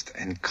relaxed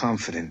and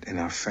confident in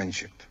our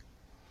friendship.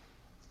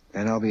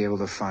 Then I'll be able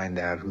to find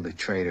out who the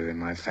traitor in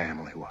my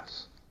family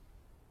was.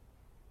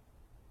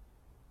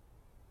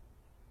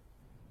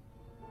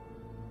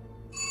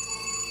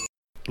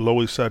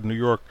 Lower East Side, New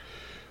York.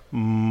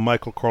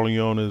 Michael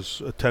Corleone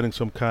is attending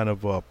some kind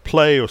of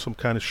play or some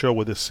kind of show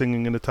where they're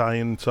singing in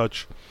Italian and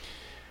such.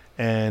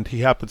 And he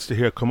happens to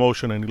hear a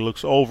commotion, and he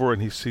looks over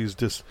and he sees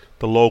the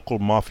local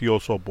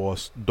mafioso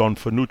boss, Don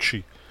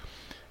Fanucci.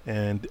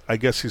 And I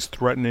guess he's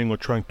threatening or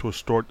trying to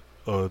extort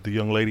the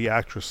young lady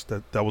actress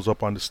that was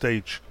up on the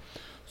stage.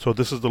 So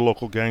this is the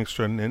local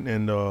gangster,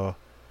 and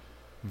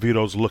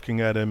Vito's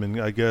looking at him, and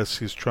I guess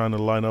he's trying to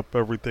line up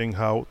everything,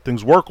 how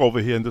things work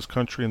over here in this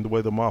country and the way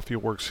the mafia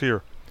works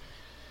here.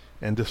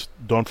 And this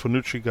Don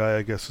Fanucci guy,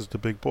 I guess, is the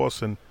big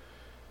boss, and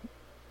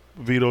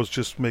Vito's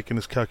just making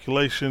his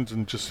calculations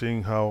and just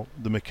seeing how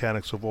the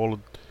mechanics of all of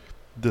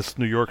this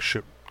New York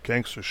shit,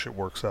 gangster shit,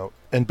 works out.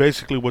 And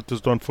basically what this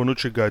Don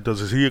Fanucci guy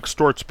does is he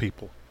extorts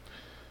people.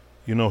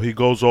 You know, he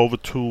goes over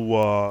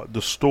to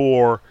the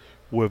store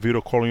where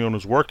Vito Corleone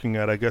is working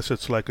at. I guess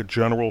it's like a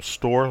general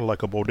store,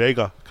 like a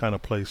bodega kind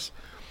of place.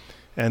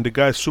 And the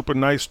guy's super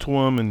nice to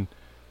him, and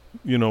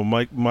you know,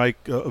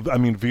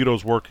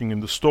 Vito's working in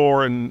the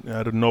store, and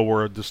out of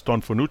nowhere, this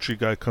Don Fanucci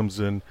guy comes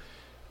in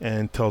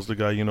and tells the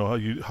guy, you know,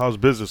 how's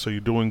business? Are you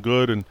doing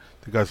good? And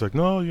the guy's like,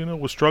 no, you know,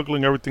 we're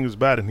struggling. Everything is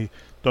bad. And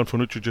Don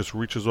Fanucci just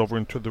reaches over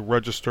into the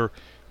register,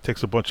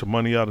 takes a bunch of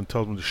money out, and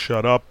tells him to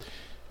shut up.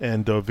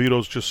 And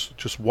Vito's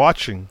just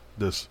watching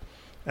this,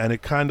 and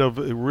it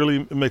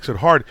really makes it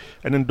hard.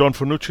 And then Don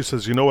Fanucci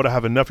says, you know what? I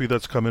have a nephew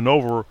that's coming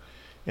over,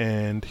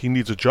 and he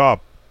needs a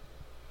job,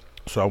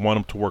 so I want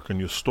him to work in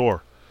your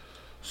store.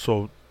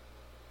 So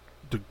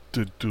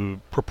the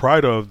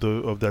proprietor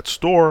of that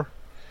store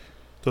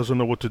doesn't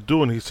know what to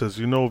do, and he says,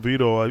 you know,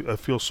 Vito, I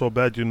feel so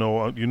bad. You know,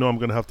 I'm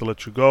going to have to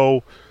let you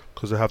go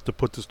because I have to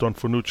put this Don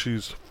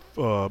Fanucci's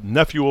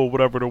nephew or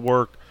whatever to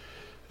work.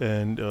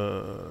 And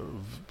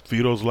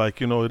Vito's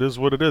like, you know, it is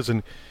what it is.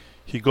 And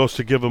he goes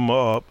to give him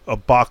a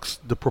box.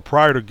 The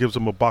proprietor gives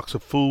him a box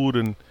of food,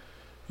 and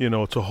you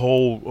know, it's a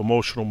whole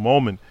emotional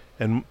moment.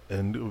 And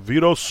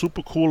Vito's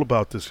super cool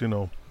about this, you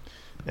know.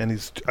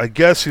 And I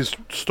guess he's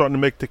starting to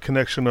make the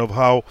connection of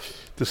how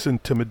this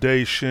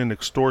intimidation,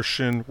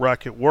 extortion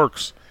racket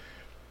works.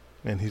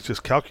 And he's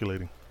just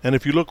calculating. And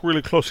if you look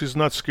really close, he's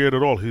not scared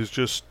at all. He's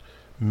just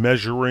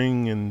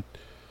measuring and,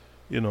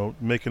 you know,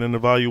 making an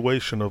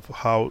evaluation of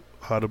how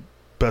to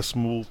best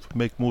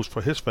make moves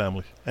for his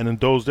family. And in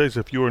those days,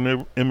 if you were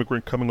an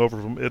immigrant coming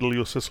over from Italy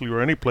or Sicily or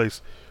any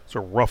place, it's a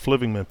rough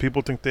living, man.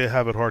 People think they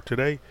have it hard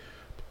today,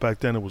 but back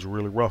then it was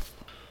really rough.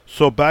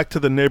 So back to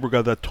the neighbor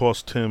guy that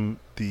tossed him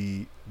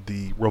the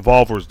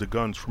revolvers, the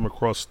guns from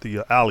across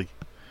the alley.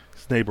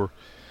 His neighbor.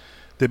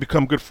 They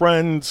become good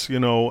friends, you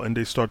know, and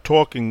they start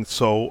talking.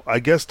 So I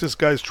guess this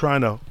guy's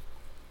trying to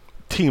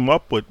team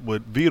up with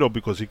Vito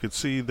because he could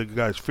see the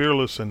guy's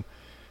fearless and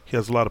he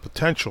has a lot of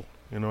potential,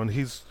 you know, and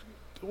he's,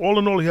 all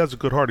in all, he has a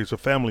good heart. He's a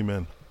family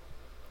man.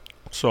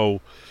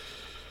 So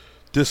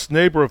this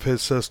neighbor of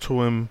his says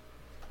to him,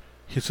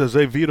 he says,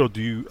 hey, Vito,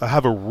 I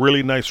have a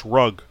really nice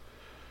rug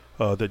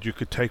that you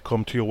could take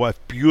home to your wife.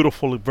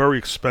 Beautiful, very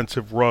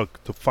expensive rug,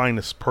 the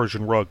finest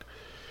Persian rug.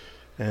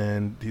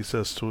 And he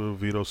says to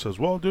Vito, says,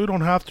 well, dude, you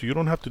don't have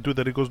to do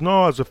that. He goes,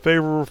 no, as a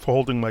favor for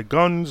holding my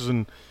guns,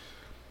 and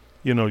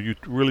you know, you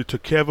really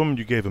took care of them,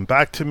 you gave them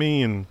back to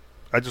me, and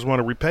I just want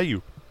to repay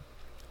you.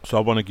 So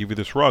I want to give you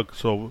this rug.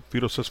 So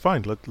Vito says,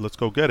 fine, let's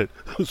go get it.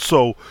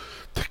 So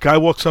the guy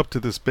walks up to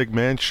this big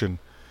mansion,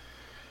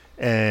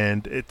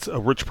 and it's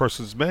a rich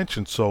person's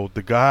mansion. So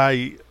the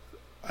guy,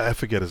 I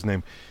forget his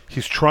name,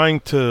 he's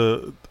trying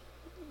to,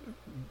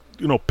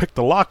 you know, pick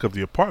the lock of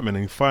the apartment,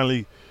 and he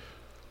finally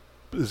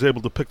is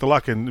able to pick the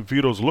lock, and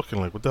Vito's looking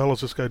like, what the hell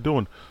is this guy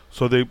doing?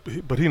 So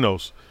but he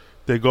knows.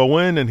 They go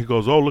in, and he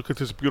goes, oh, look at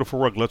this beautiful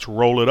rug, let's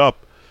roll it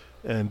up.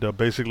 And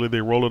basically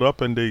they roll it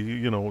up, and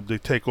they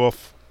take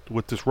off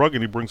with this rug,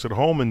 and he brings it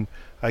home, and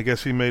I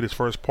guess he made his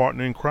first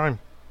partner in crime.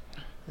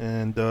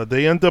 And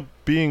they end up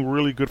being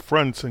really good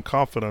friends and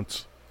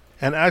confidants.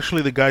 And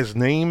actually the guy's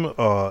name,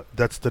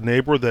 that's the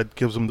neighbor that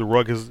gives him the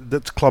rug,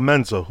 that's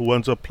Clemenza, who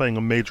ends up playing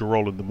a major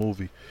role in the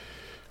movie.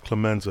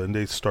 Clemenza, and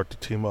they start to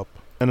team up.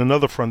 And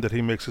another friend that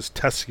he makes is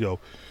Tessio,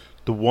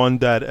 the one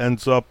that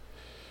ends up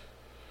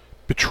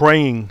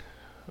betraying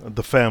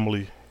the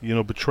family, you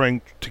know,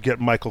 betraying to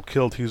get Michael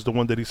killed. He's the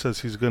one that he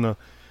says he's going to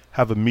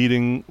have a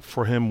meeting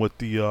for him with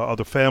the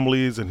other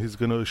families, and he's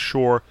going to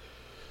assure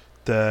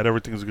that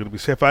everything is going to be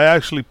safe. I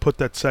actually put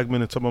that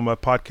segment in some of my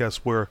podcasts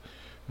where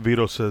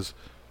Vito says,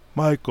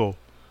 Michael,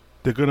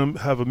 they're going to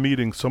have a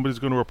meeting. Somebody's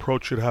going to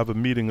approach you to have a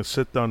meeting, a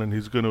sit down, and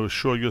he's going to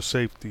assure your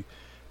safety.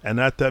 and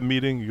at that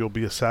meeting you'll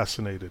be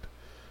assassinated.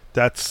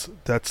 That's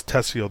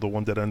Tessio, the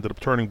one that ended up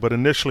turning. But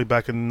initially,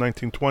 back in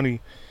 1920, in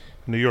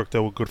New York, they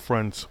were good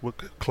friends with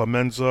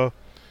Clemenza,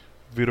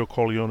 Vito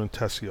Corleone, and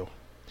Tessio.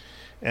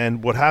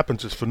 And what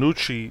happens is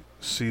Fanucci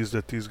sees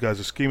that these guys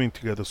are scheming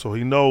together, so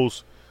he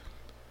knows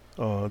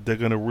they're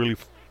going to really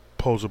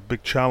pose a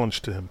big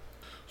challenge to him.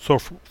 So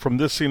from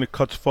this scene, it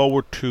cuts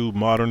forward to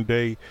modern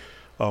day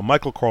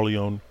Michael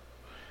Corleone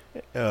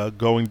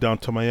going down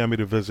to Miami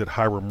to visit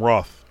Hiram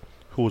Roth,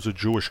 who was a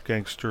Jewish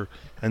gangster.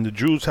 And the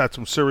Jews had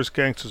some serious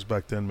gangsters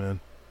back then, man.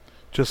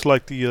 Just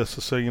like the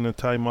Sicilian and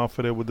Italian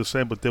Mafia, they were the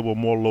same, but they were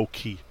more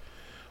low-key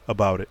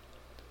about it.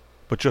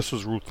 But just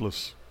as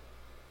ruthless.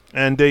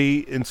 And they,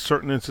 in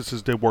certain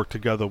instances, they worked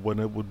together when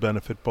it would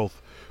benefit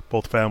both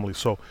families.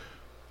 So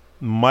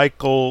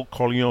Michael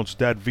Corleone's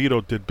dad,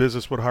 Vito, did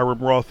business with Hiram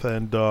Roth,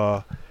 and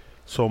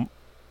so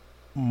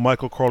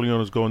Michael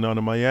Corleone is going down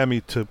to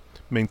Miami to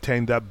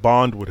maintain that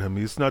bond with him.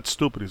 He's not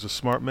stupid. He's a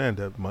smart man,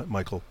 that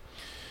Michael.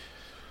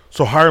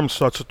 So Hiram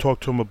starts to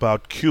talk to him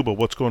about Cuba,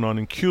 what's going on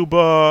in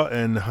Cuba,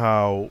 and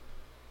how,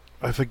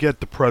 I forget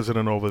the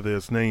president over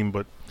there's name,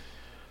 but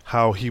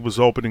how he was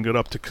opening it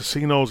up to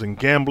casinos and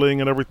gambling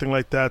and everything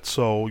like that.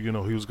 So, he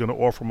was going to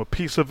offer him a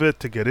piece of it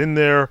to get in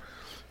there,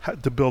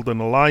 had to build an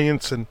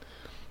alliance. And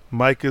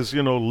Mike is,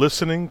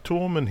 listening to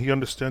him, and he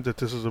understands that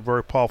this is a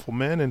very powerful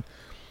man, and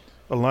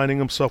aligning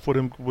himself with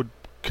him would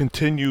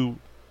continue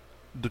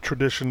the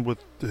tradition with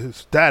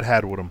his dad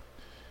had with him.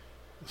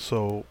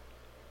 So,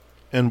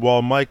 and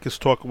while Mike is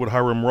talking with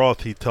Hiram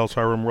Roth, he tells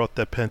Hiram Roth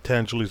that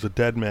Pantangeli is a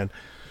dead man.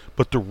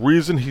 But the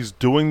reason he's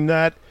doing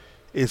that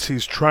is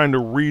he's trying to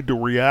read the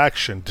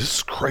reaction. This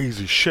is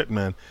crazy shit,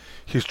 man.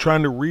 He's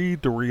trying to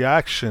read the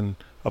reaction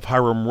of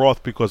Hiram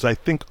Roth, because I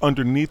think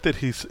underneath it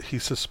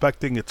he's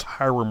suspecting it's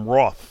Hiram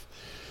Roth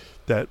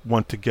that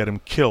want to get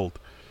him killed,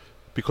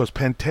 because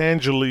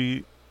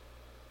Pantangeli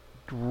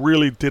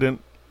really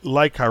didn't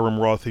like Hiram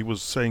Roth. He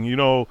was saying,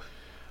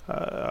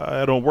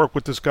 I don't work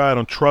with this guy, I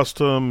don't trust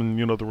him, and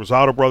the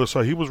Rosado brothers.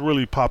 So he was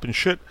really popping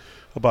shit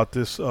about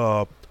this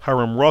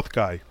Hiram Roth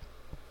guy.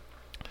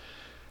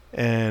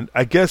 And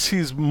I guess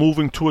he's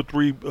moving 2 or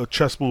 3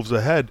 chess moves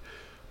ahead,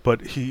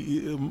 but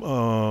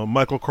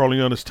Michael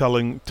Corleone is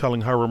telling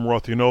Hiram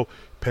Roth,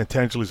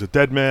 Pantangeli's a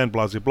dead man,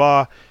 blah blah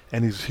blah,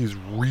 and he's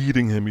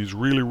reading him. He's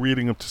really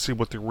reading him to see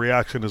what the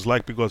reaction is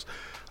like, because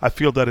I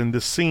feel that in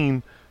this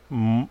scene,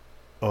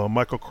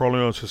 Michael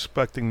Corleone is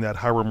suspecting that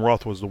Hiram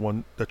Roth was the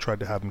one that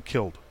tried to have him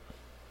killed.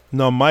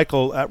 Now,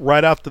 Michael,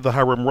 right after the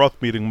Hiram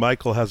Roth meeting,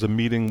 Michael has a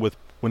meeting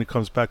when he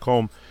comes back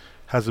home,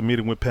 has a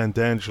meeting with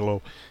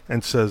Pantangelo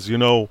and says,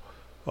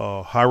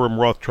 Hiram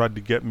Roth tried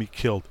to get me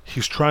killed.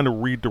 He's trying to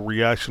read the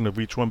reaction of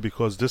each one,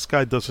 because this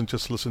guy doesn't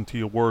just listen to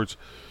your words,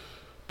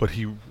 but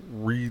he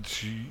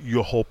reads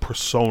your whole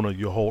persona,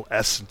 your whole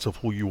essence of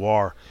who you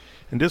are.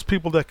 And there's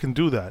people that can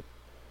do that.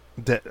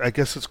 That I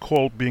guess it's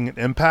called being an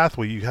empath,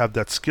 where you have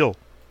that skill.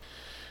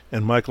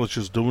 And Michael is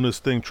just doing his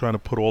thing, trying to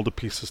put all the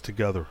pieces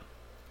together.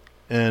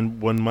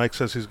 And when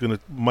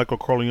Michael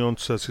Corleone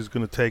says he's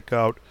gonna take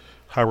out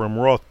Hiram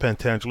Roth,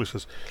 Pantangeli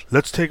says,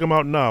 let's take him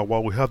out now,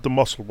 while we have the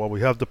muscle, while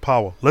we have the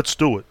power. Let's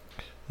do it.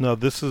 Now,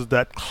 this is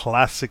that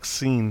classic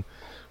scene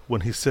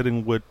when he's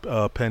sitting with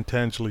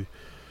Pantangeli,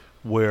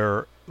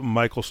 where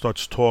Michael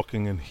starts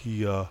talking, and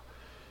he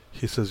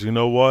says, you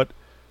know what?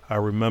 I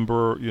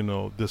remember,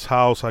 this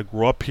house. I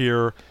grew up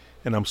here,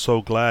 and I'm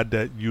so glad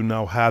that you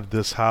now have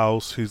this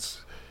house.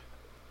 He's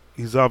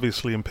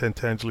obviously in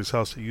Pantangeli's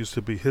house. It used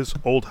to be his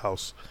old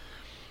house.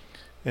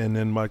 And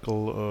then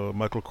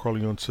Michael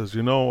Corleone says,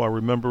 I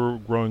remember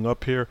growing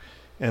up here,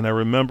 and I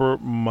remember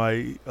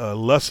my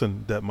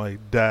lesson that my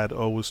dad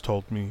always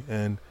told me,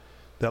 and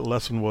that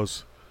lesson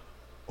was,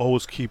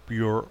 always keep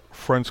your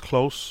friends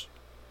close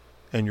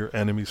and your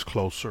enemies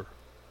closer.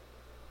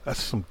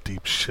 That's some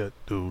deep shit,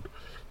 dude.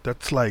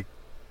 That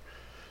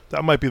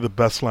might be the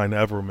best line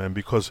ever, man,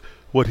 because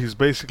what he's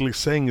basically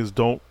saying is,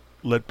 don't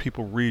let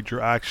people read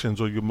your actions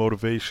or your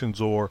motivations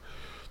or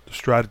the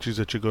strategies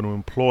that you're going to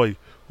employ,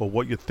 or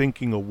what you're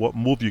thinking, or what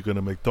move you're going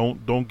to make.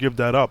 Don't give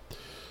that up.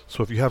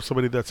 So if you have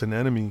somebody that's an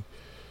enemy,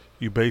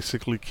 you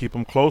basically keep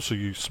them closer.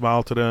 You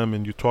smile to them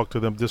and you talk to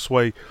them. This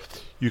way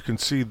you can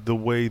see the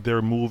way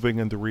they're moving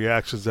and the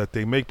reactions that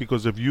they make,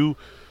 because if you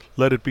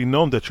let it be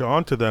known that you're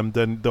onto them,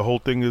 then the whole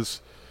thing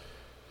is,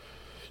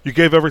 you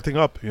gave everything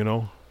up,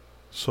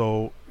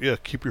 So yeah,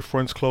 keep your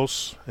friends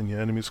close and your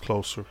enemies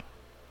closer.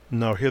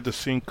 Now here the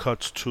scene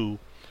cuts to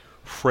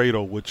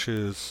Fredo, which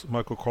is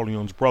Michael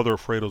Corleone's brother.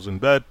 Fredo's in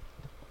bed.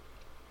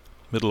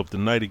 Middle of the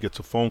night, he gets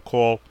a phone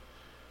call,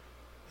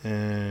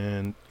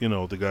 and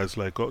the guy's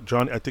like, "Oh,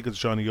 Johnny, I think it's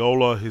Johnny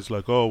Ola." He's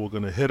like, "Oh, we're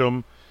gonna hit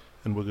him,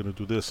 and we're gonna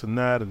do this and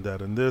that and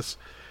that and this."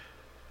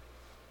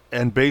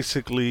 And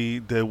basically,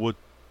 they were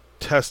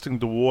testing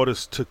the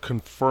waters to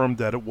confirm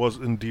that it was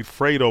indeed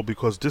Fredo,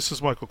 because this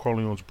is Michael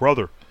Corleone's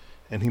brother,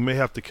 and he may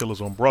have to kill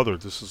his own brother.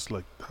 This is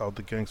like how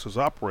the gangsters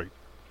operate.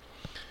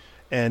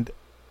 And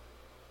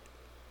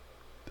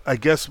I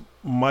guess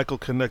Michael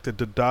connected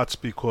the dots,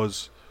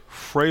 because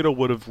Fredo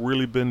would have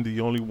really been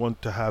the only one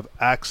to have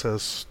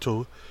access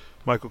to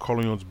Michael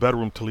Corleone's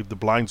bedroom to leave the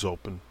blinds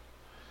open.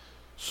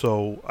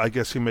 So I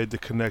guess he made the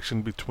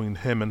connection between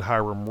him and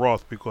Hiram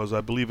Roth, because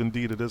I believe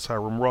indeed it is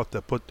Hiram Roth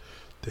that put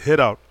the hit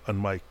out on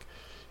Mike,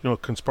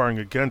 conspiring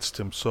against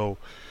him. So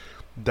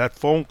that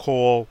phone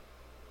call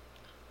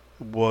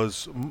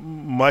was,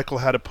 Michael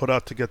had to put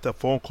out to get that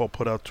phone call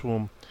put out to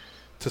him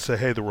to say,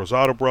 hey, the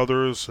Rosado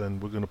brothers,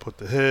 and we're going to put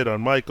the hit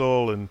on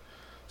Michael and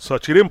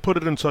such. He didn't put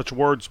it in such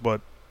words,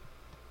 but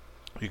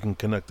you can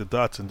connect the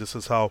dots, and this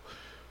is how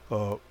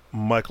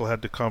Michael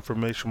had the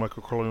confirmation.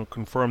 Michael Corleone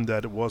confirmed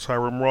that it was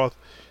Hiram Roth,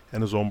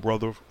 and his own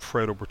brother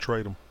Fredo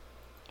betrayed him.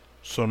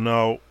 So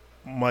now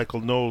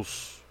Michael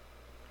knows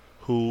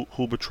who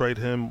betrayed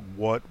him,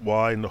 what,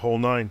 why, and the whole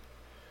nine.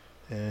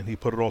 And he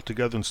put it all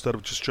together instead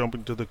of just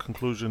jumping to the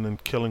conclusion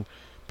and killing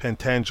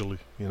Pantangelo,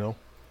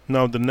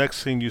 Now the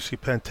next scene, you see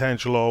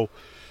Pantangelo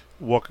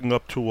walking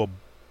up to a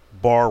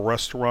bar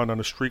restaurant on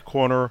a street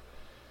corner,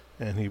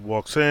 and he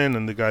walks in,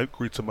 and the guy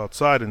greets him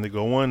outside, and they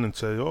go in and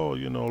say, oh,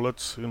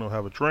 let's,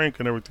 have a drink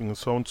and everything and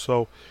so and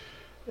so.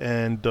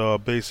 And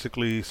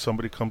basically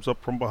somebody comes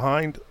up from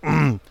behind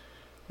and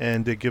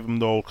they give him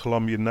the old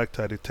Colombian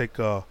necktie. They take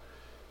the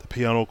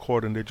piano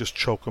cord and they just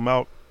choke him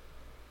out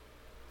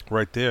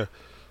right there.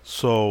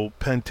 So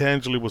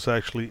Pantangelo was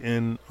actually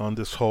in on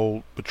this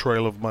whole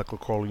betrayal of Michael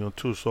Corleone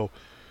too. So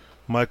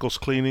Michael's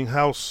cleaning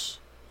house,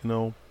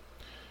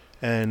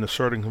 and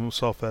asserting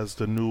himself as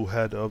the new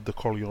head of the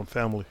Corleone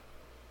family,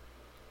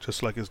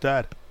 just like his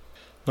dad.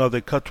 Now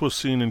they cut to a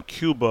scene in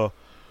Cuba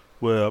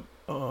where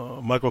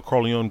Michael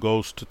Corleone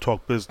goes to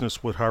talk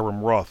business with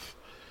Hiram Roth.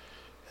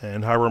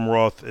 And Hiram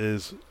Roth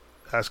is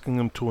asking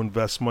him to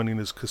invest money in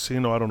his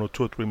casino, I don't know, $2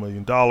 or $3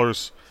 million.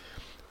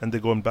 And they're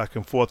going back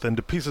and forth. And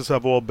the pieces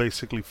have all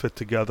basically fit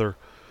together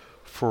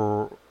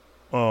for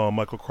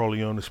Michael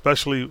Corleone,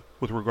 especially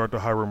with regard to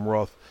Hiram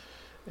Roth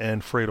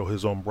and Fredo,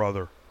 his own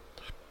brother.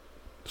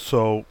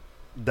 So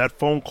that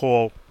phone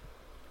call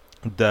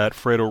that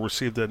Fredo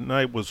received that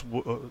night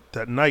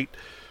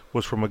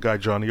was from a guy,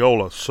 Johnny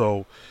Ola.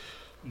 So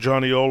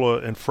Johnny Ola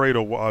and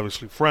Fredo were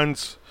obviously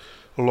friends,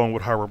 along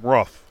with Hiram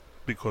Roth,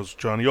 because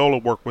Johnny Ola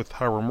worked with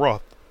Hiram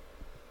Roth.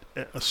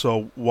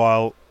 So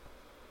while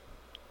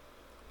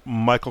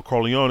Michael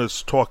Corleone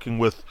is talking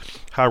with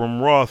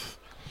Hiram Roth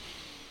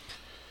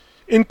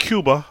in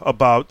Cuba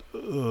about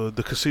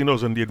the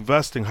casinos and the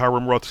investing,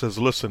 Hiram Roth says,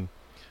 listen,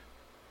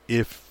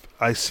 if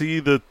I see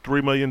the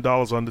 $3 million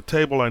on the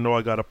table, I know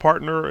I got a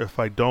partner. If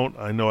I don't,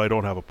 I know I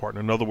don't have a partner.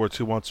 In other words,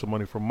 he wants some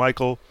money from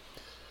Michael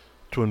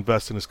to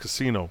invest in his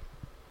casino.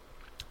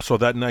 So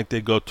that night they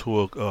go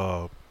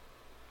to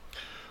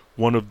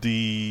one of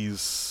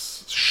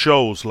these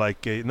shows,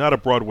 like not a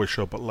Broadway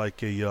show, but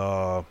like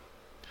a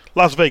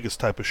Las Vegas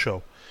type of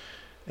show.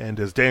 And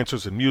there's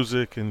dancers and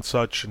music and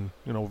such, and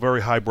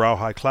very highbrow,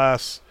 high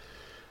class.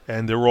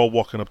 And they're all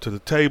walking up to the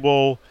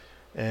table,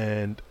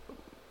 and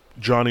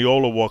Johnny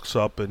Ola walks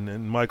up,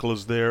 and Michael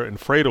is there, and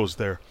Fredo's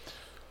there.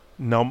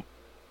 Now,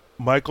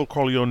 Michael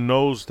Corleone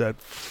knows that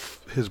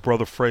his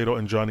brother Fredo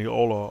and Johnny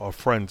Ola are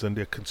friends, and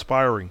they're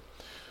conspiring.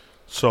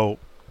 So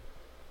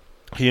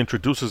he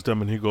introduces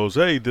them, and he goes,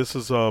 hey, this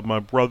is my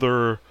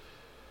brother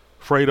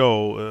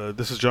Fredo,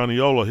 this is Johnny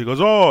Ola. He goes,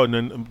 oh, and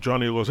then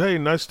Johnny goes, hey,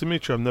 nice to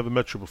meet you. I've never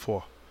met you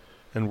before.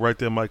 And right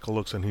there Michael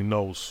looks, and he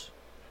knows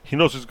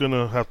he's going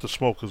to have to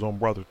smoke his own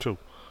brother too,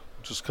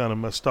 which is kind of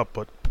messed up,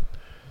 but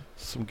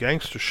some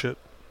gangster shit.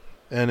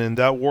 And in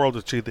that world,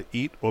 it's either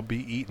eat or be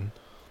eaten.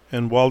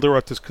 And while they're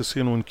at this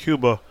casino in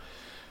Cuba,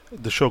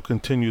 the show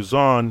continues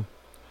on.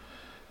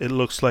 It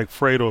looks like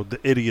Fredo, the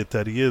idiot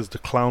that he is, the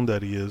clown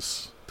that he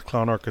is, the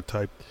clown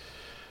archetype,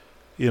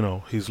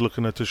 he's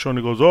looking at the show and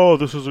he goes, oh,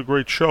 this is a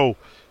great show.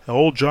 And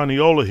old Johnny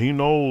Ola, he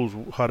knows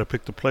how to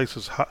pick the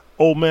places.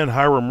 Old man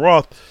Hiram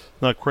Roth,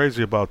 not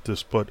crazy about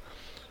this, but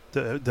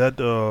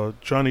that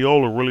Johnny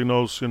Ola really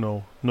knows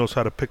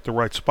how to pick the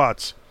right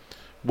spots.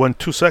 When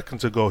 2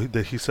 seconds ago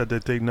he said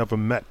that they never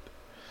met.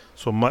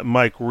 So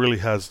Mike really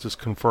has this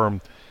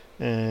confirmed,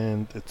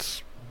 and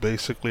it's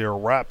basically a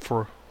wrap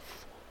for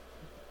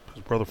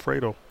his brother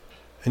Fredo.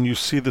 And you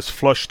see this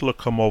flushed look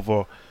come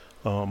over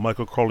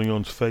Michael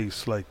Corleone's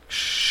face, like,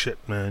 shit,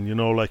 man,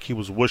 like he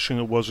was wishing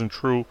it wasn't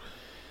true,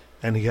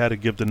 and he had to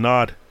give the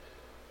nod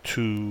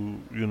to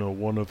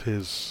one of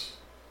his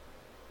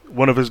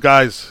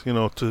guys,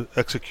 to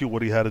execute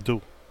what he had to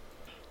do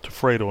to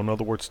Fredo. In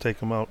other words,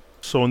 take him out.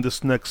 So in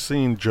this next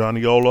scene,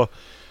 Johnny Ola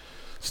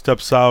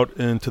steps out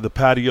into the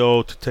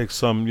patio to take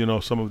some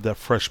of that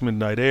fresh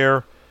midnight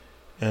air,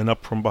 and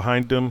up from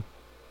behind him,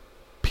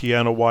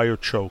 piano wire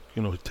choke.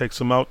 He takes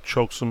him out,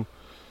 chokes him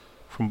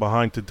from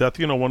behind to death.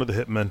 One of the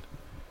hitmen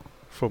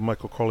for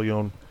Michael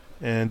Corleone.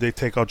 And they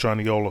take out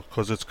Johnny Ola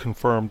because it's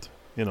confirmed,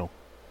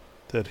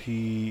 that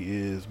he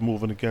is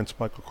moving against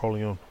Michael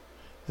Corleone.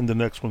 And the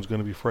next one's going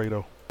to be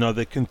Fredo. Now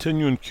they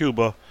continue in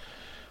Cuba,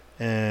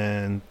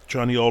 and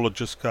Johnny Ola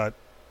just got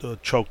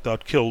choked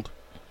out, killed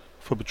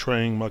for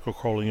betraying Michael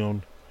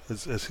Corleone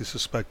as he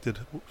suspected.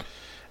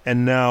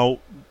 And now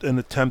an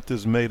attempt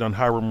is made on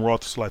Hiram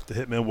Roth's life. The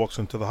hitman walks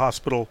into the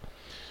hospital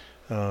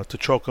to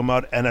choke him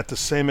out, and at the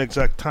same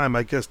exact time,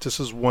 I guess this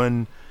is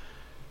when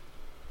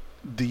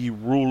the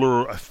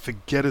ruler, I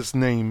forget his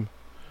name,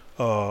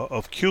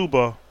 of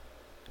Cuba,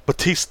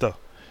 Batista,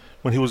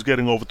 when he was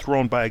getting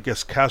overthrown by, I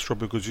guess, Castro,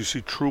 because you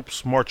see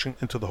troops marching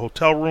into the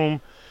hotel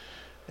room,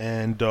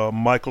 and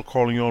Michael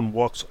Corleone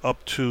walks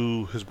up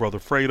to his brother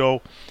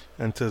Fredo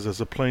and says,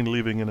 there's a plane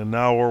leaving in an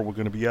hour, we're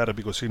going to be at it,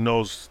 because he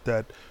knows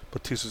that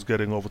Batista's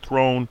getting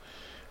overthrown,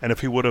 and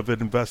if he would have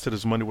invested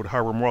his money with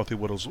Hiram Roth, he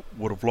would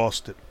have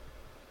lost it.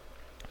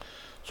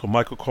 So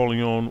Michael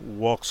Corleone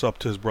walks up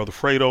to his brother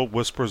Fredo,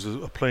 whispers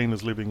a plane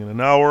is leaving in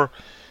an hour,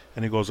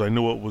 and he goes, I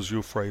knew it was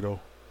you, Fredo.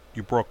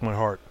 You broke my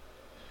heart.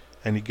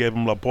 And he gave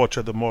him La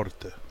Bocha de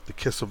Muerte, the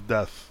kiss of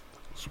death.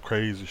 It's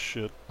crazy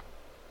shit.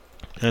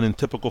 And in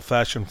typical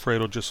fashion,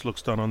 Fredo just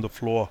looks down on the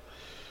floor,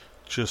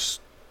 just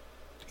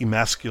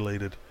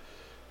emasculated,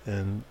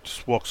 and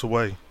just walks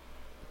away,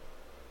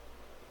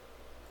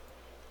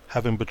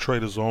 having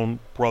betrayed his own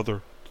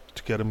brother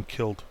to get him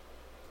killed.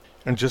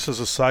 And just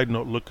as a side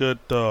note, look at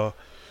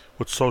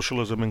what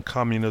socialism and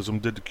communism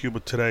did to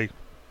Cuba today.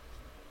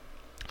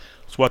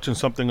 I was watching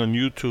something on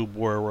YouTube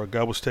where a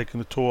guy was taking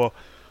the tour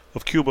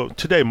of Cuba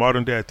today,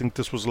 modern day. I think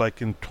this was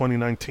like in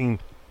 2019.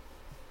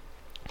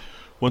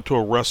 Went to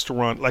a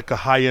restaurant, like a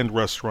high-end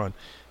restaurant,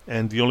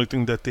 and the only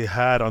thing that they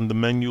had on the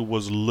menu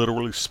was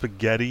literally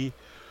spaghetti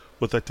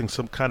with, I think,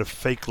 some kind of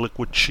fake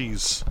liquid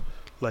cheese,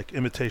 like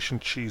imitation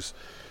cheese.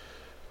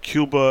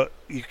 Cuba,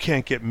 you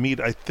can't get meat.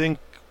 I think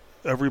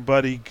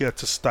everybody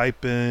gets a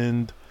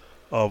stipend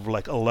of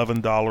like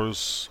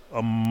 $11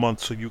 a month,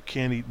 so you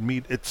can't eat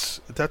meat.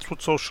 That's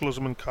what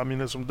socialism and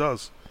communism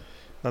does.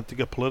 Not to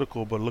get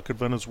political, but look at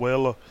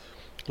Venezuela.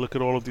 Look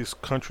at all of these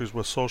countries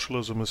where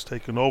socialism has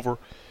taken over.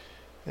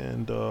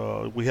 And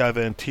we have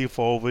Antifa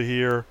over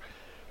here.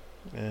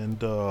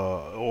 And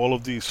all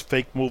of these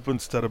fake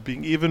movements that are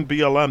being, even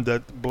BLM,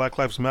 that Black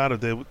Lives Matter,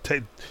 they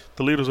take,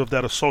 the leaders of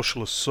that are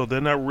socialists. So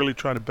they're not really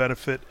trying to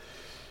benefit,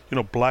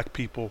 black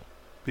people,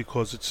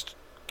 because it's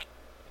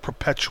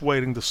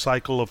perpetuating the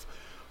cycle of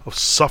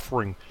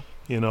suffering,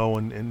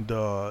 and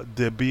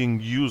they're being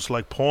used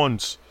like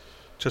pawns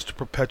just to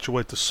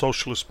perpetuate the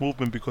socialist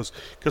movement, because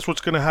guess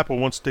what's going to happen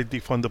once they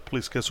defund the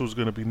police? Guess who's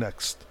going to be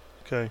next?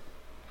 Okay?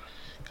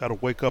 Got to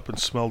wake up and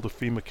smell the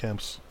FEMA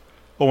camps.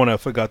 Oh, and I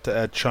forgot to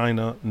add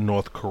China,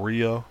 North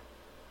Korea,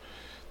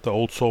 the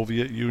old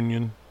Soviet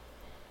Union,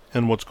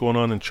 and what's going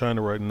on in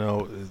China right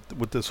now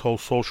with this whole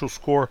social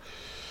score.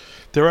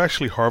 They're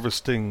actually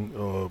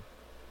harvesting,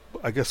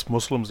 I guess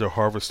Muslims, they're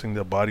harvesting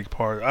their body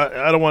part.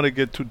 I don't want to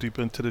get too deep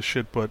into this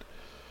shit, but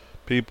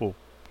people,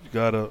 you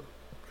gotta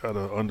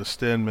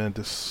understand, man,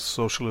 this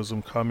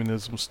socialism,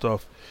 communism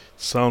stuff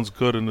sounds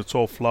good and it's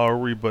all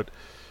flowery, but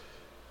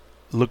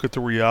look at the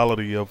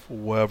reality of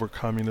wherever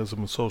communism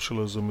and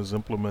socialism is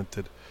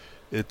implemented.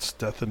 It's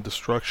death and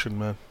destruction,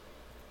 man.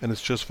 And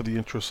it's just for the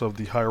interests of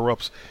the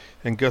higher-ups.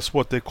 And guess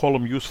what? They call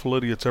them useful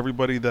idiots.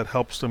 Everybody that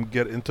helps them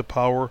get into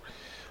power,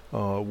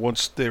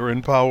 once they're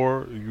in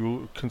power,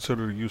 you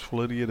consider a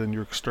useful idiot and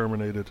you're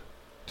exterminated.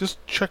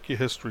 Just check your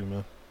history,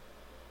 man.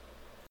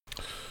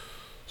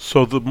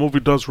 So the movie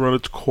does run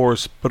its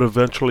course, but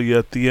eventually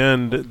at the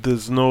end,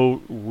 there's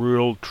no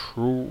real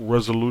true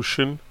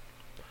resolution.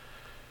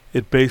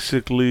 It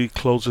basically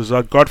closes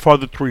out.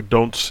 Godfather 3,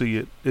 don't see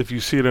it. If you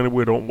see it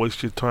anywhere, don't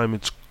waste your time.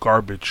 It's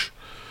garbage.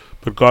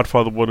 But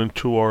Godfather 1 and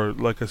 2 are,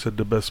 like I said,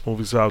 the best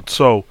movies out.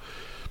 So,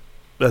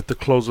 at the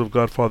close of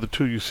Godfather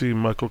 2, you see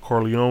Michael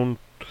Corleone,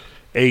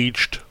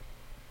 aged,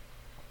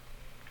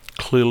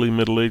 clearly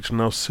middle-aged,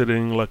 now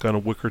sitting like on a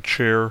wicker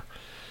chair.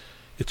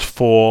 It's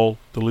fall.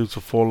 The leaves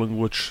are falling,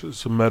 which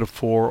is a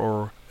metaphor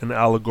or an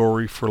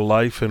allegory for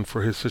life and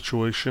for his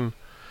situation.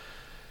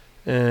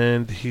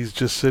 And he's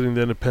just sitting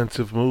there in a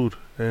pensive mood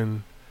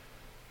and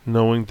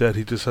knowing that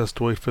he just has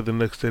to wait for the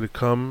next day to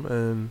come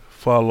and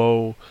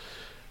follow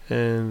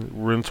and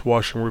rinse,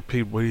 wash, and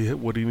repeat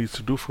what he needs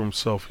to do for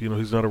himself.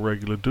 He's not a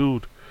regular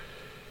dude.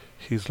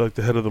 He's like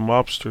the head of the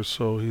mobsters,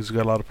 so he's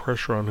got a lot of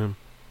pressure on him.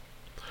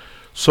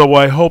 So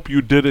I hope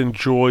you did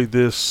enjoy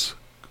this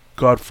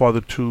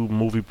Godfather 2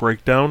 movie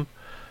breakdown.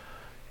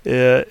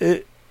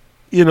 Like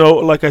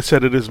I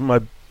said, it is my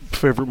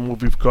favorite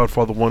movie of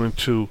Godfather 1 and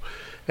 2.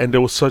 And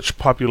there was such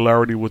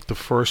popularity with the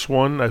first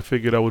one, I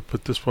figured I would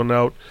put this one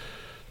out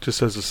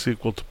just as a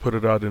sequel to put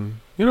it out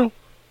and,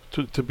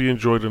 to be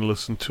enjoyed and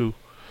listened to.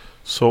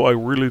 So I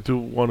really do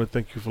want to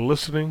thank you for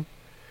listening,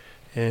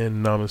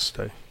 and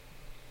namaste.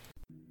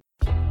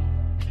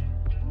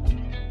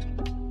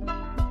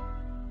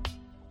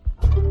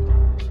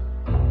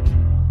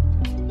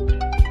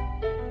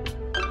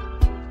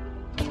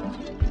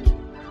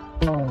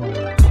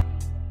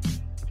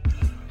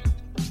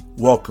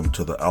 Welcome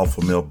to the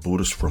Alpha Male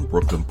Buddhist from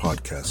Brooklyn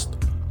podcast.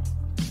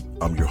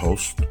 I'm your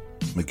host,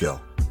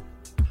 Miguel.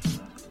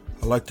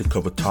 I like to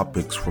cover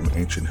topics from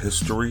ancient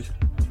history,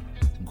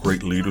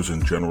 great leaders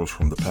and generals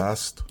from the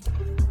past,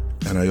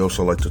 and I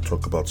also like to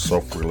talk about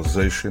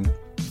self-realization,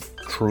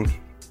 truth,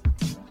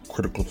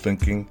 critical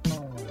thinking,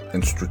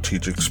 and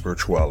strategic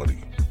spirituality.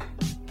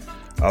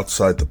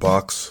 Outside the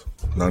box,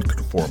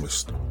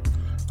 nonconformist.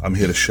 I'm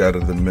here to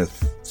shatter the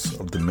myths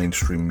of the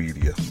mainstream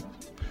media.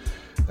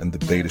 and the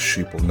Beta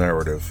Sheeple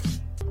narrative.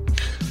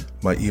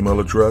 My email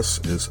address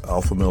is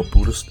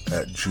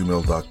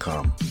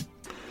alphamalebuddhist@gmail.com.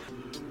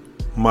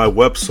 My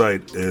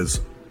website is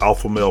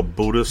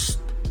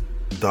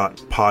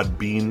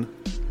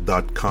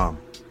alphamalebuddhist.podbean.com.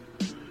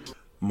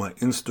 My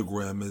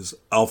Instagram is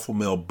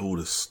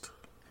alphamalebuddhist.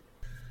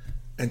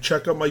 And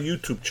check out my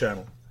YouTube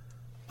channel,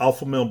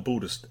 Alpha Male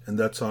Buddhist, and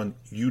that's on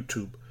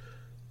YouTube.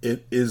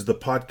 It is the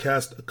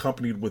podcast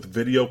accompanied with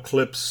video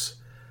clips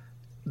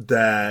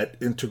that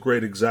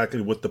integrate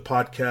exactly with the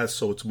podcast,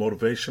 so it's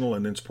motivational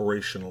and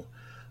inspirational.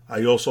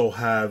 I also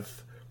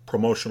have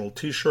promotional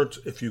t-shirts.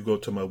 If you go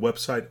to my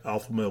website,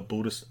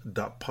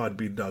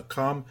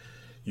 alphamalebuddhist.podbean.com,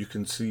 you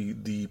can see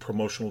the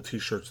promotional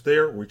t-shirts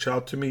there. Reach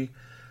out to me.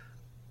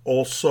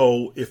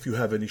 Also, if you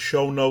have any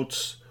show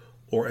notes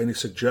or any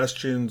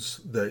suggestions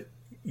that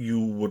you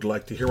would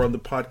like to hear on the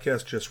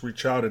podcast, just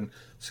reach out and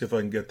see if I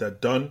can get that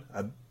done.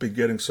 I've been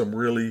getting some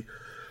really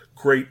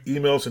great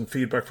emails and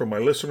feedback from my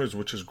listeners,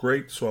 which is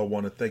great. So I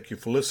want to thank you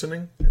for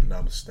listening, and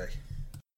namaste.